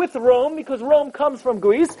Yavan with Rome, because Rome comes from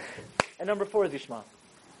Greece, and number 4 is Yishmael.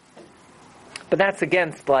 But that's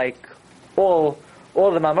against all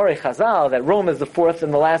the Mamori Chazal, that Rome is the fourth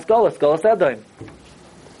and the last Golas Edom.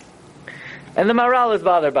 And the Maharal is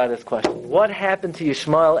bothered by this question. What happened to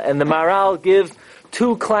Yishmael? And the Maharal gives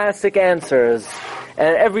 2 classic answers.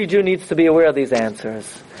 And every Jew needs to be aware of these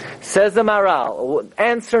answers. Says the Maharal,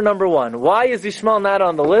 answer number 1. Why is Yishmael not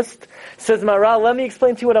on the list? Says Maharal, let me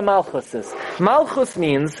explain to you what a Malchus is. Malchus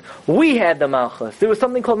means we had the Malchus. There was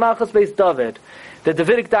something called Malchus Beis David, the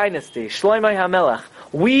Davidic dynasty, Shlomo HaMelech.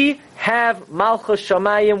 We have Malchus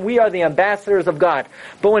Shamayim, we are the ambassadors of God.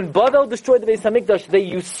 But when Bavel destroyed the Beis HaMikdash, they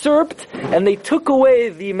usurped and they took away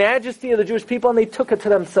the majesty of the Jewish people and they took it to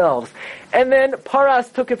themselves. And then Paras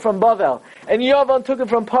took it from Bavel, and Yavan took it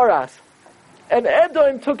from Paras, and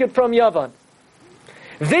Edom took it from Yavan.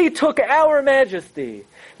 They took our majesty.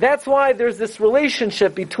 That's why there's this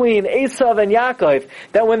relationship between Esav and Yaakov,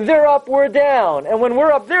 that when they're up, we're down, and when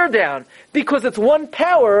we're up, they're down, because it's one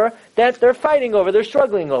power that they're fighting over, they're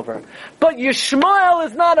struggling over. But Yishmael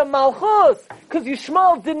is not a Malchus, because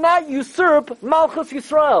Yishmael did not usurp Malchus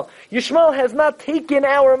Yisrael. Yishmael has not taken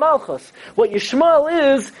our Malchus. What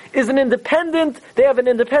Yishmael is an independent, they have an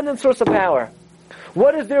independent source of power.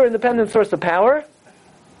 What is their independent source of power?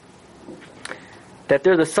 That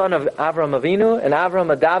they're the son of Avram Avinu, and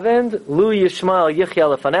Avram Adavind, Lu Yishmael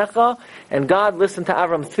Yichya Lefanecha, and God listened to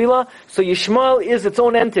Avram's tefillah. So Yishmael is its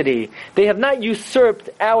own entity. They have not usurped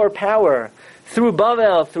our power through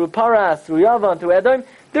Bavel, through Paras, through Yavan, through Edom.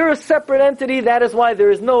 They're a separate entity. That is why there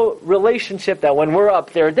is no relationship that when we're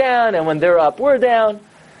up, they're down, and when they're up, we're down.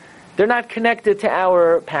 They're not connected to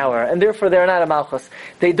our power, and therefore they're not a Malchus.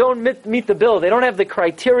 They don't meet the bill. They don't have the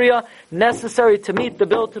criteria necessary to meet the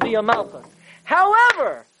bill to be a Malchus.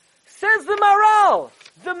 However, says the Maharal,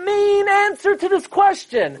 the main answer to this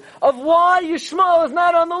question of why Yishmael is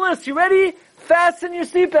not on the list. You ready? Fasten your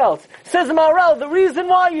seatbelts. Says the Maharal, the reason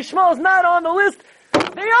why Yishmael is not on the list,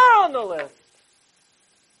 they are on the list.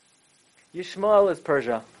 Yishmael is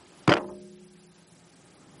Persia.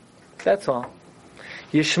 That's all.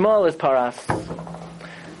 Yishmael is Paras.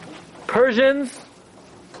 Persians,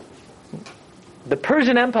 the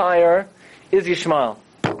Persian Empire is Yishmael.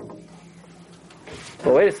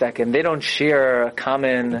 But wait a second, they don't share a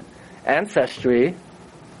common ancestry.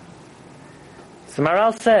 So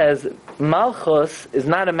Maharal says, Malchus is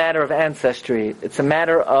not a matter of ancestry, it's a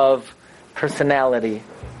matter of personality.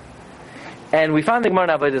 And we find the Gemara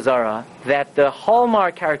in Avodah Zarah that the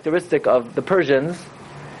hallmark characteristic of the Persians,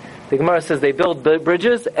 the Gemara says they build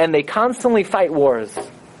bridges and they constantly fight wars.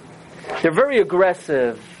 They're very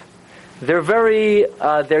aggressive.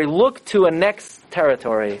 They look to a next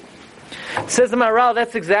territory. Says the Maharal,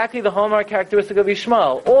 that's exactly the hallmark characteristic of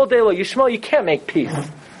Yishmael. All day long, Yishmael, you can't make peace.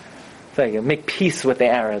 Make peace with the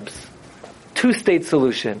Arabs. 2-state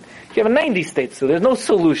solution. You have a 90-state solution. There's no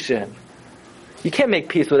solution. You can't make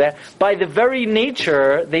peace with that. By the very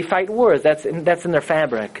nature, they fight wars. That's in their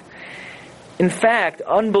fabric. In fact,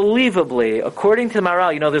 unbelievably, according to the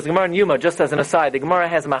Maharal, there's Gemara in Yuma, just as an aside, the Gemara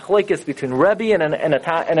has machlokes between Rebbe and an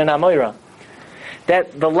Amoira.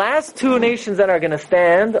 That the last 2 nations that are going to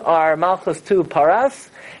stand are Malchus 2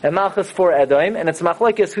 Paras and Malchus 4 Edom, and it's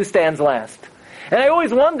machlokes who stands last. And I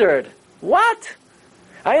always wondered, what?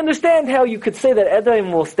 I understand how you could say that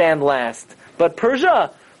Edom will stand last, but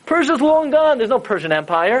Persia's long gone. There's no Persian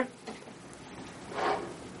Empire.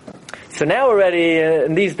 So now already,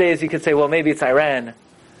 in these days, you could say, well, maybe it's Iran.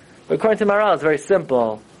 But according to Maharal, it's very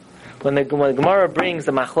simple. When the Gemara brings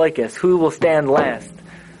the machlokes, who will stand last?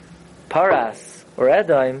 Paras or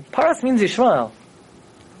Edom. Paras means Yishmael.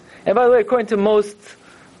 And by the way, according to most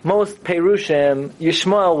Perushim,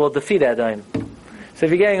 Yishmael will defeat Edom. So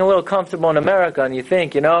if you're getting a little comfortable in America and you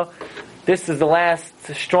think, this is the last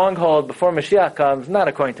stronghold before Mashiach comes, not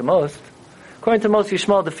according to most. According to most,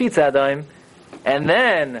 Yishmael defeats Edom, and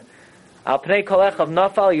then Al Pnei Kol Echav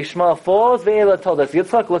Nafal, Yishmael falls. Ve'ela told us.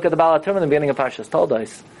 Yitzchak, look at the Baal HaTurim in the beginning of Parshas told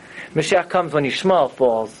us. Mashiach comes when Yishmael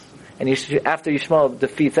falls, and after Yishmael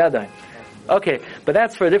defeats Edom. Okay, but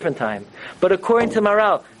that's for a different time. But according to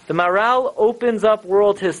Maharal, the Maharal opens up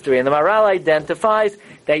world history, and the Maharal identifies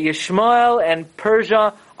that Yishmael and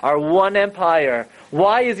Persia are one empire.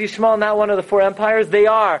 Why is Yishmael not one of the 4 empires? They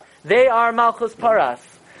are Malchus Paras.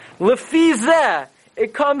 Lefi zeh,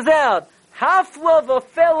 it comes out, Hafla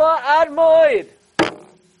v'fela ad moed,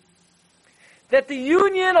 that the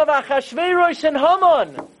union of Achashverosh and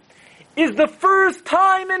Haman is the first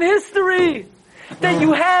time in history that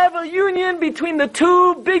you have a union between the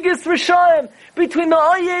two biggest Rishaim, between the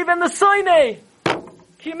Oyev and the Soinei. Can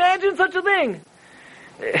you imagine such a thing?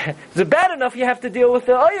 It's bad enough you have to deal with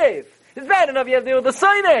the Oyev. It's bad enough you have to deal with the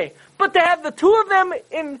Soinei. But to have the two of them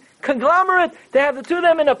in conglomerate, to have the two of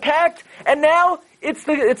them in a pact, and now it's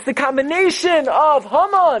the combination of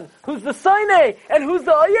Haman, who's the Soinei, and who's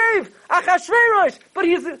the Oyev, Achashverosh,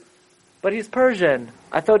 but he's Persian.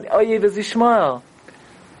 I thought Oyev is Yishmael.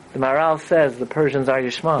 The Maharal says the Persians are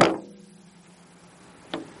Yishmael.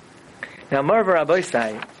 Now, Marva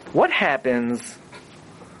Rabbeisai, what happens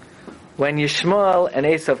when Yishmael and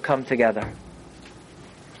Esav come together?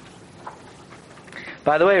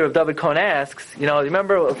 By the way, Rav David Cohen asks,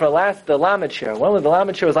 remember for the Lamed Shir? When was the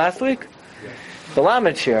Lamed Shir? Was last week? Yes. The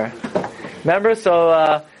Lamed Shir. Remember?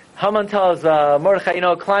 So Haman tells Mordechai,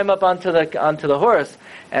 climb up onto the horse.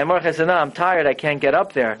 And Mordechai says, no, I'm tired, I can't get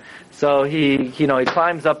up there. So he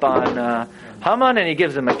climbs up on Haman and he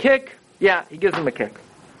gives him a kick. Yeah, he gives him a kick.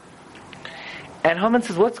 And Haman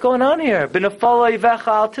says, what's going on here? B'nefalo yivecha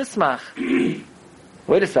al tismach.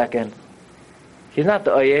 Wait a second. He's not the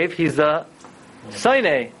Oyev, he's the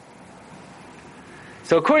Soinei.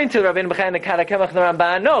 So according to Rabbeinu Bechaya and the Karakemach and the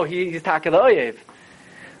Ramban, no, he's Taka the Oyev.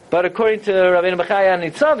 But according to Rabbeinu Bechaya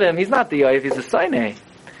and Nitzavim, he's not the Oyev, he's the Soinei.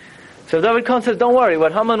 So David Cohen says, don't worry,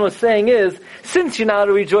 what Haman was saying is, since you're not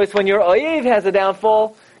to rejoice when your Oyev has a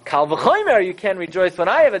downfall, Kal v'chomer, you can rejoice when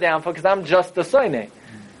I have a downfall, because I'm just the Soinei.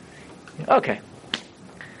 Okay.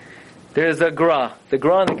 There's a Gra. The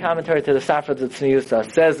Gra in the commentary to the Safra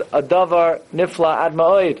Tzniusa says, Adavar nifla ad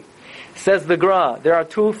ma'oid. Says the Gra, there are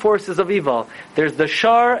two forces of evil. There's the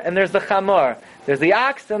shar and there's the chamor. There's the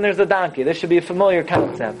ox and there's the donkey. This should be a familiar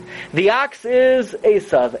concept. The ox is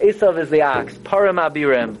Esav. Esav is the ox. Parim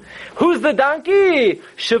abirim. Who's the donkey?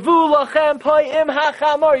 Shavu lachem pa'im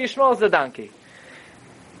hachamor. Yishmael is the donkey.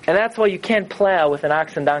 And that's why you can't plow with an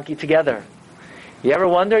ox and donkey together. You ever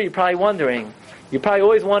wonder? You're probably wondering. You probably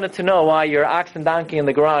always wanted to know why your ox and donkey in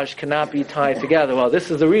the garage cannot be tied together. Well,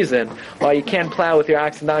 this is the reason why you can't plow with your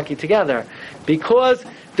ox and donkey together. Because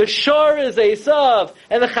the shor is Esav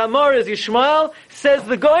and the chamor is Yishmael, says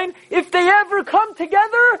the Goin, if they ever come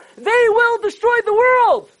together, they will destroy the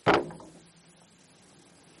world.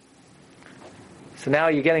 So now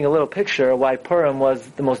you're getting a little picture of why Purim was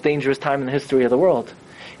the most dangerous time in the history of the world.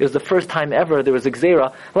 It was the first time ever there was a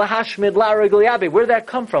Gzeira, lahashmid la'areg li'abed. Where did that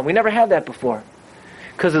come from? We never had that before.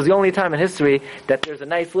 Because it's the only time in history that there's a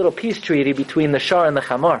nice little peace treaty between the Shar and the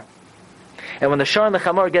Chamor. And when the Shar and the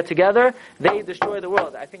Chamor get together, they destroy the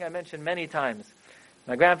world. I think I mentioned many times.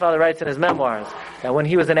 My grandfather writes in his memoirs that when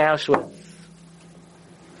he was in Auschwitz,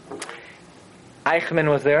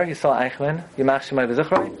 Eichmann was there. He saw Eichmann, Yimach Shemai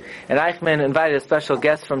V'Zuchrei. And Eichmann invited a special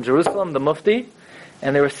guest from Jerusalem, the Mufti,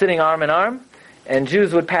 and they were sitting arm in arm, and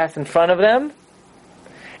Jews would pass in front of them,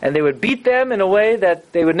 and they would beat them in a way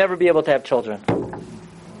that they would never be able to have children.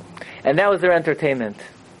 And that was their entertainment.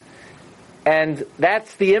 And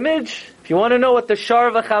that's the image. If you want to know what the Shar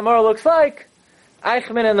of the Chamor looks like,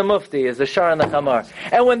 Eichmann and the Mufti is the Shar and the Chamor.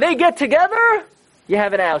 And when they get together, you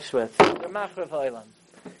have an Auschwitz.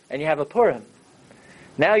 And you have a Purim.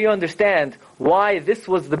 Now you understand why this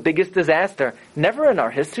was the biggest disaster. Never in our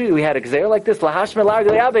history we had a Gzeir like this. Lahashmid la'areg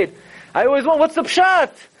li'abed. I always want, what's the pshat?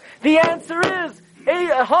 The answer is,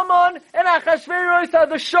 Haman and Achashverosh are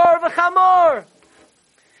the Shar of the Chamor.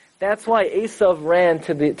 That's why Esav ran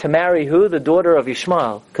to marry who? The daughter of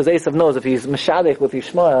Yishmael. Because Esav knows if he's Meshadech with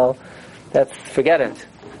Yishmael, forget it.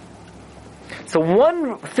 So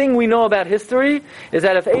one thing we know about history is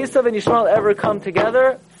that if Esav and Yishmael ever come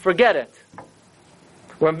together, forget it.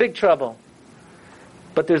 We're in big trouble.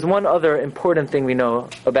 But there's one other important thing we know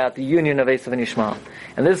about the union of Esav and Yishmael.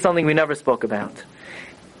 And this is something we never spoke about.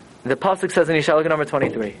 The Pasuk says in Yishalach number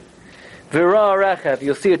 23, V'ra Rechev,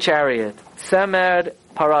 you'll see a chariot. Semed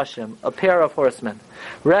Parashim, a pair of horsemen.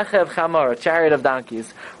 Rechev Chamor, a chariot of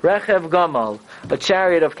donkeys. Rechev Gamal, a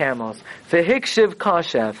chariot of camels. V'hikshiv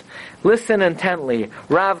Kashev, listen intently.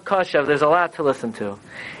 Rav Kashev, there's a lot to listen to.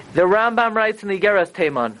 The Rambam writes in the Igeras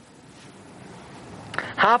Teiman,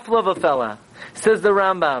 Hafla v'fela, says the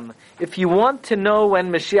Rambam, if you want to know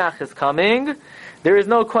when Mashiach is coming, there is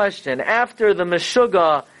no question. After the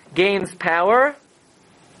Meshuggah gains power,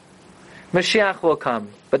 Mashiach will come.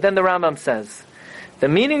 But then the Rambam says, the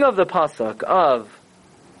meaning of the pasuk of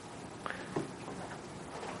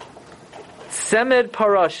Semed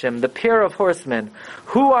Parashim, the pair of horsemen.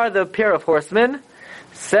 Who are the pair of horsemen?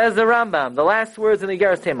 Says the Rambam, the last words in the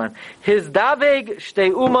Igeres Teman. His daveg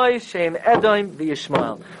shtei umay shem Edom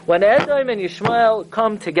v'Yishmael. When Edom and Yishmael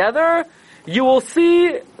come together, you will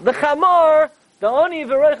see the Chamor, the Oni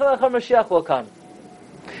v'Reichel Achar Mashiach will come.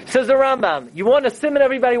 Says the Rambam, you want a simon,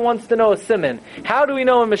 everybody wants to know a simon. How do we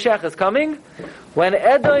know when Mashiach is coming? When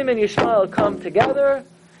Edom and Yishmael come together,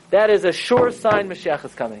 that is a sure sign Mashiach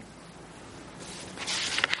is coming.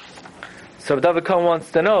 So David Cohen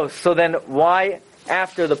wants to know, so then why,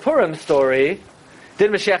 after the Purim story,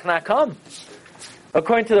 did Mashiach not come?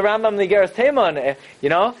 According to the Rambam, the Igeres Teman,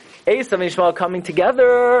 Esav and Yishmael coming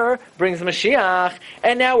together brings Mashiach,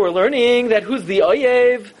 and now we're learning that who's the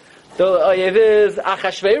Oyev? The Oyev is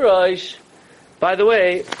Achashverosh. By the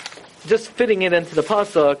way, just fitting it into the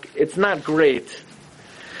pasuk, it's not great.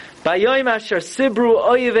 Bayoim asher sibru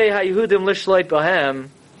Oyevei haYehudim lishloit bohem.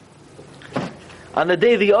 On the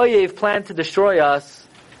day the Oyev planned to destroy us,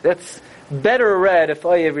 that's better read if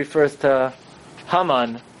Oyev refers to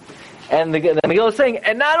Haman. And the Megillah is saying,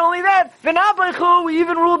 and not only that, V'nabaychu, we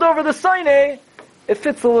even ruled over the Sinai. It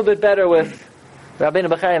fits a little bit better with Rabbeinu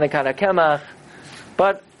Bachai and the Kana Kemach.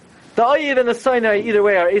 But the Oyev and the Sinai, either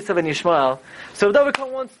way, are Esav and Yishmael. So David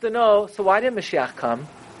Cohen wants to know, so why didn't Mashiach come?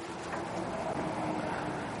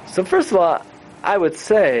 So first of all, I would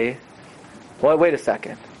say, well, wait a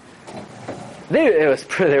second. They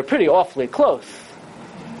were pretty awfully close.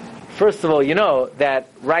 First of all, you know that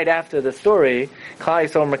right after the story, Klal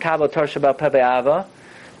Yisrael Merkabah Torah Pebe'ava,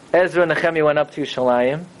 Ezra and Nehemiah went up to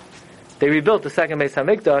Yerushalayim. They rebuilt the second Beis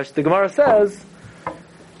Hamikdash. The Gemara says,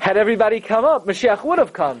 had everybody come up, Mashiach would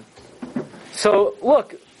have come. So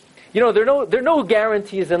look, there are no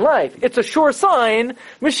guarantees in life. It's a sure sign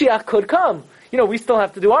Mashiach could come. We still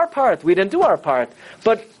have to do our part. We didn't do our part.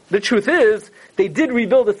 But the truth is, they did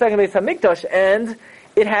rebuild the second Beis Hamikdash, and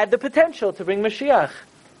it had the potential to bring Mashiach.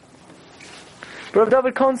 But Rav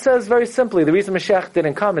David Cohen says very simply, the reason Mashiach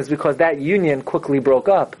didn't come is because that union quickly broke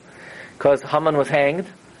up. Because Haman was hanged,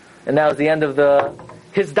 and that was the end of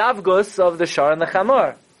his davgus of the Shar and the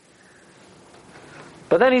Chamor.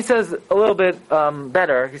 But then he says a little bit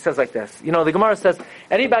better. He says like this. The Gemara says,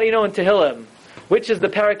 anybody know in Tehillim, which is the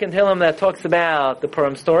Perek in Tehillim that talks about the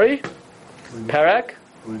Purim story? Perek?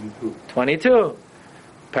 22.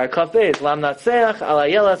 Perek Chav Beis. Lam Natseach, Ala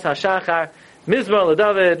Yelas HaShachar, Mizmor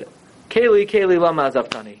LeDavid, Keli Lama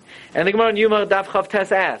Zavtani. And the Gemara in Yuma Daf Chav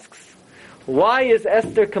Tes asks, why is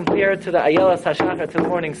Esther compared to the Ayelas HaShachar, to the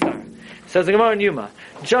morning star? Says the Gemara in Yuma,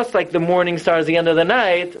 just like the morning star is the end of the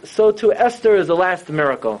night, so too Esther is the last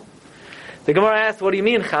miracle. The Gemara asks, what do you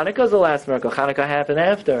mean Chanukah is the last miracle? Chanukah happened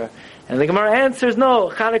after. And the Gemara answers, no,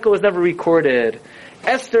 Chanukah was never recorded.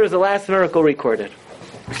 Esther is the last miracle recorded.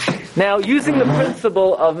 Now, using the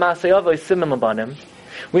principle of Masei Avos Simim Labanim,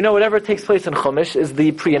 we know whatever takes place in Chumash is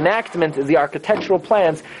the pre-enactment, is the architectural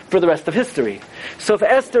plans for the rest of history. So if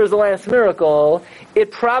Esther is the last miracle,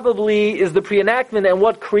 it probably is the pre-enactment and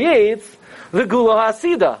what creates the Gula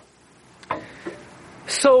HaSida.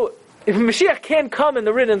 So if Mashiach can't come in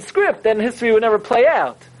the written script, then history would never play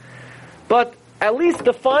out. But at least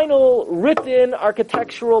the final written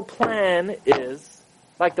architectural plan is,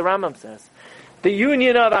 like the Rambam says, the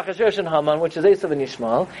union of Achashverosh and Haman, which is Esav and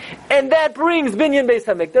Yishmael, and that brings Binyan Beis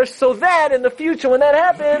Hamikdash, so that in the future, when that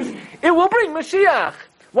happens, it will bring Mashiach.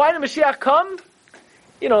 Why did Mashiach come?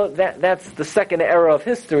 That's the second era of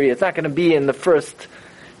history. It's not going to be in the first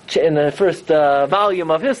volume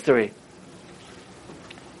of history.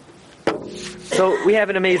 So we have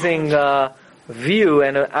an amazing view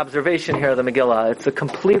and observation here of the Megillah. It's a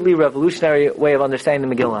completely revolutionary way of understanding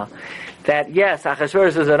the Megillah. That yes,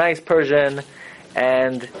 Achashverosh is a nice Persian,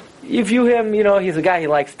 and you view him, he's a guy, he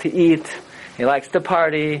likes to eat, he likes to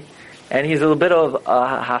party, and he's a little bit of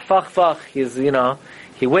hafachfach,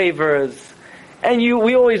 he wavers, and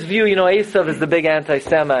we always view, Esav as the big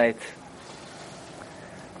anti-Semite.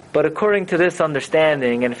 But according to this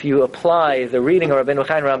understanding, and if you apply the reading of Rabbeinu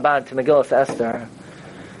Chaim Ramban to Megillas Esther,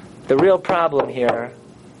 the real problem here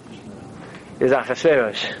is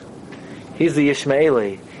Achashverosh. He's the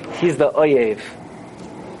Yishmaeli. He's the Oyev.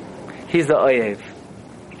 He's the Oyev.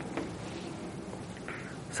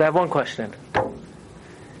 So I have one question.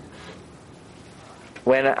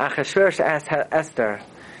 When Achashverosh asked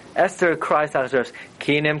Esther cries to Achashverosh,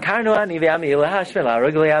 Kinim karnu ani ve'ami lehashmil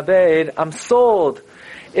ha'regli abed. I'm sold.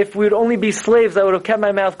 If we would only be slaves, I would have kept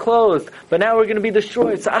my mouth closed. But now we're going to be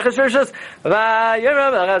destroyed. So Achashverosh says,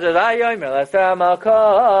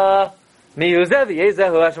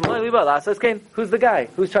 who's the guy?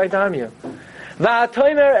 Who's trying to harm you?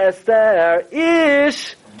 Va'atomer Esther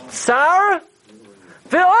ish sar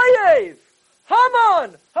ve'oyev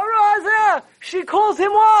Haman harazeh. She calls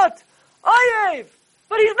him what? Oyev.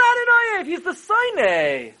 But he's not an Oyev, he's the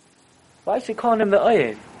Soine. Why is she calling him the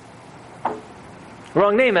Oyev?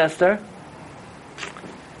 Wrong name, Esther.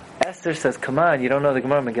 Esther says, come on, you don't know the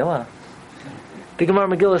Gemara Megillah. The Gemara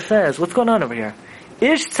Megillah says, what's going on over here?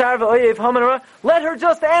 Ish tsar v'oyev Haman. Let her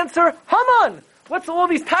just answer Haman. What's all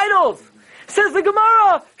these titles? Says the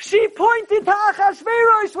Gemara, she pointed to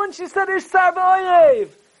Achashverosh when she said Ish tsar v'oyev.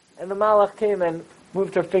 And the Malach came and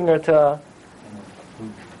moved her finger to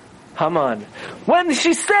Haman. When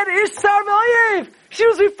she said Ish tsar v'oyev, she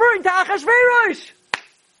was referring to Achashverosh.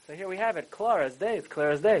 So here we have it, clear as day. It's clear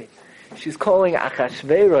as day. She's calling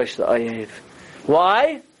Achashverosh the Oyev.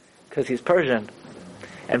 Why? Because he's Persian.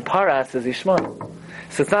 And Paras is Ishmael.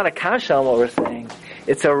 So it's not a kasha on what we're saying.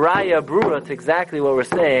 It's a raya brura to exactly what we're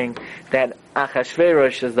saying, that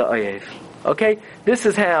Achashverosh is the Oyev. Okay? This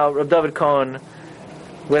is how Reb David Cohen,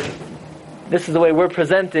 this is the way we're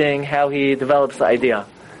presenting how he develops the idea.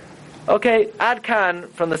 Okay, Ad Kan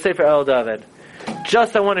from the Sefer El David.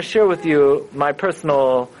 Just I want to share with you my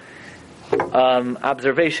personal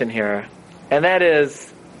observation here. And that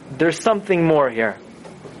is, there's something more here.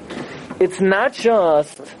 It's not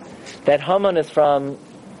just that Haman is from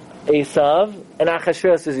Esav and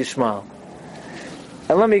Achashverosh is Ishmael.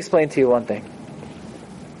 And let me explain to you one thing.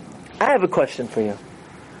 I have a question for you.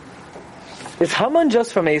 Is Haman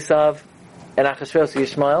just from Esav and Achashverosh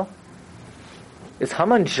is Ishmael? Is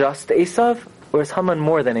Haman just Esav, or is Haman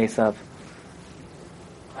more than Esav?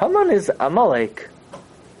 Haman is Amalek.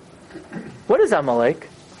 What is Amalek?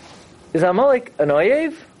 Is Amalek an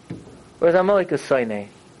Oyev, or is Amalek a Soine?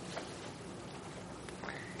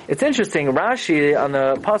 It's interesting, Rashi on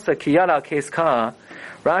the pasuk Ki Yad al Kes Ka,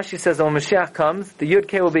 Rashi says when Mashiach comes, the Yud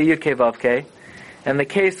K will be Yud K Vav K, and the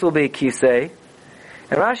case will be Kisei.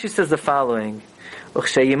 And Rashi says the following,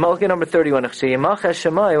 number 31,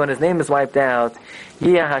 when his name is wiped out,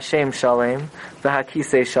 Yiyah Hashem Shalem,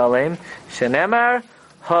 V'Hakisei Shalem, Shenemar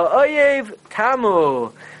Ha'oyev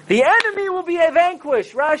Tamu. The enemy will be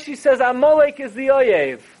vanquished. Rashi says Amalek is the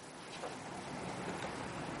Oyev.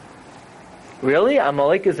 Really?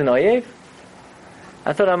 Amalek is an Oyev?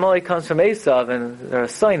 I thought Amalek comes from Esav and they're a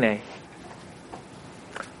Soine.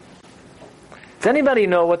 Does anybody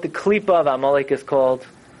know what the klipa of Amalek is called?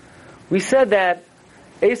 We said that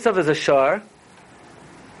Esav is a shar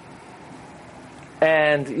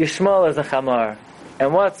and Yishmael is a chamar.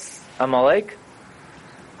 And what's Amalek?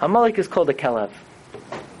 Amalek is called a kelev.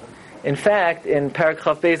 In fact, in Parak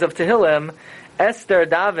Chav Beis of Tehillim, Esther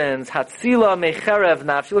davens Hatzila Mecherev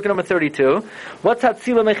Nafshi. Look at number 32. What's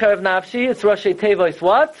Hatzila Mecherev Nafshi? It's Rashi Tevois.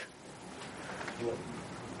 What?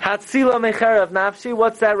 Hatzila Mecherev Nafshi.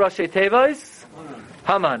 What's that Rashi Tevois?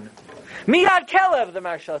 Haman. Miyad Kelev, the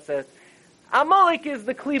Maharshal says. Amalek is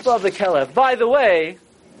the klipa of the Kelev. By the way,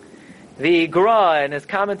 the Gra in his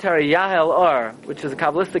commentary Yahel Ar, which is a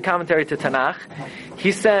Kabbalistic commentary to Tanakh,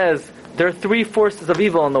 he says there are three forces of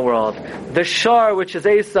evil in the world. The Shar, which is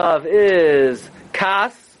Esav, is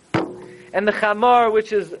Kas, and the Chamar,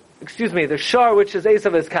 the Shar, which is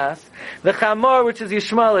Esav, is Kas. The Chamar, which is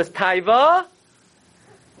Yishmael, is Taiva,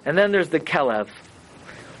 and then there's the Kelev.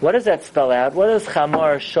 What does that spell out? What does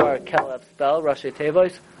Chamar, Shar, Kelev spell? Rashi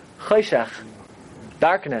Tevois? Choshech,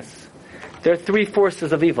 darkness. There are three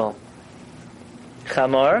forces of evil.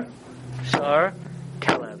 Chamar, Shar,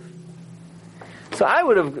 Kelev. So I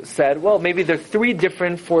would have said, well, maybe there are three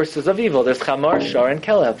different forces of evil. There's Chamar, Shar, and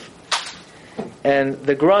Kelev. And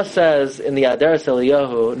the Gra says in the Adaras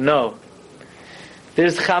Eliyahu, no.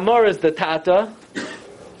 There's Chamar is the Tata,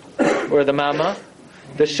 or the Mama.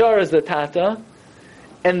 The Shar is the Tata.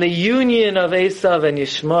 And the union of Esav and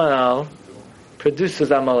Yishmael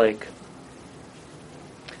produces Amalek.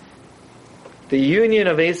 The union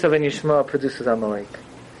of Esav and Yishmael produces Amalek.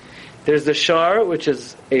 There's the Shar, which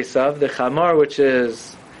is Esav, the Chamar, which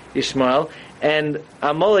is Yishmael, and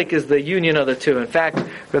Amalek is the union of the two. In fact,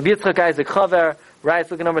 Rabbi Yitzchak Isaac Chaver writes,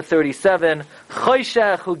 look at number 37,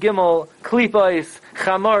 Choshech hu gimel klipos,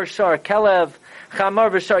 Chamar Shar Kelev, Chamar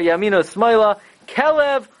v'Shar Yamino Smoila,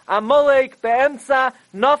 Kelev Amalek be'emtza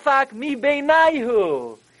nafak mi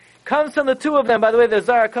beinayhu. Comes from the two of them. By the way, the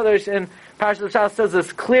Zohar HaKadosh in Parashat Shas says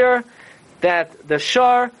it's clear that the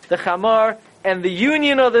Shar, the Chamar, and the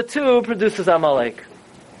union of the two produces Amalek.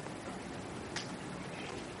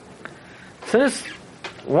 So just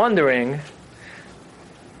wondering,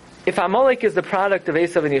 if Amalek is the product of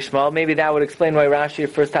Esav and Yishmael, maybe that would explain why Rashi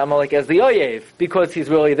refers to Amalek as the Oyev, because he's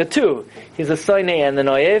really the two. He's a Soine and an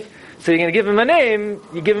Oyev. So you're going to give him a name,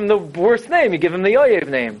 you give him the worst name, you give him the Oyev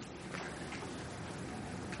name.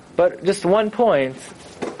 But just one point,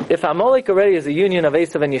 if Amalek already is a union of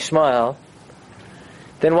Esav and Yishmael,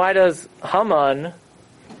 then why does Haman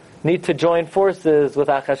need to join forces with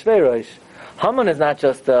Achashverosh. Haman is not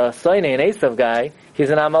just a Soine and Esav guy, he's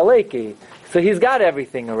an Amaleki. So he's got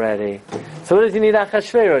everything already. So what does he need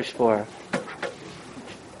Achashverosh for?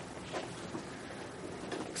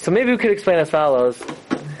 So maybe we could explain as follows,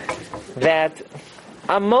 that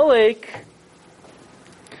Amalek,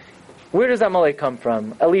 where does Amalek come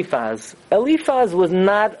from? Eliphaz. Eliphaz was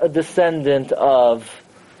not a descendant of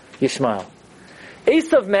Yishmael.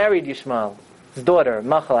 Esav married Yishmael, his daughter,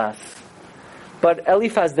 Machalas. But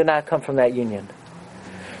Eliphaz did not come from that union.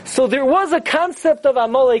 So there was a concept of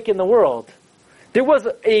Amalek in the world. There was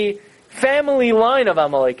a family line of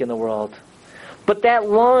Amalek in the world. But that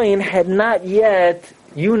line had not yet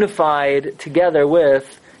unified together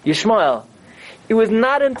with Yishmael. It was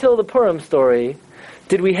not until the Purim story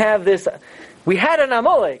did we have this. We had an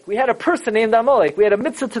Amalek. We had a person named Amalek. We had a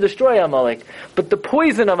mitzvah to destroy Amalek. But the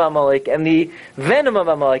poison of Amalek and the venom of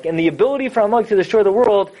Amalek and the ability for Amalek to destroy the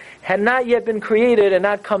world had not yet been created and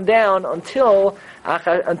not come down until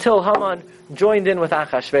Haman joined in with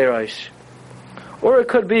Achashverosh. Or it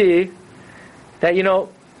could be that,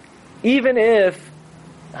 even if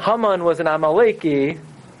Haman was an Amaleki,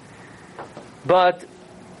 but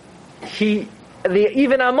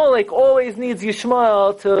even Amalek always needs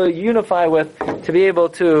Yishmael to unify with, to be able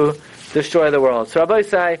to destroy the world. So Rabbi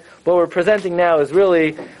say, what we're presenting now is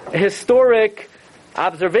really a historic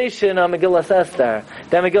observation on Megillas Esther.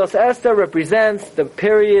 That Megillas Esther represents the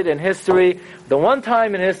period in history, the one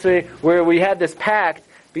time in history where we had this pact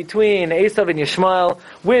between Esav and Yishmael,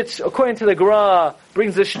 which, according to the Gemara,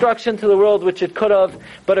 brings destruction to the world, which it could have,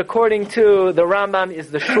 but according to the Rambam,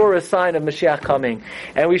 is the surest sign of Mashiach coming.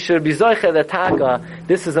 And we should be zoiche the taka.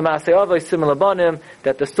 This is a Masei Avos Simon Labanim,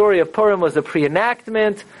 that the story of Purim was a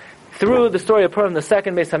pre-enactment. Through the story of Purim, the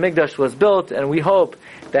second Beis HaMikdash was built, and we hope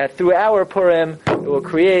that through our Purim, it will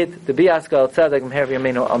create the Bias Gal Tzedek Meher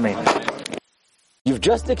Yameinu. Amen. You've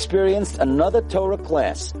just experienced another Torah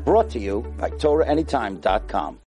class brought to you by TorahAnytime.com.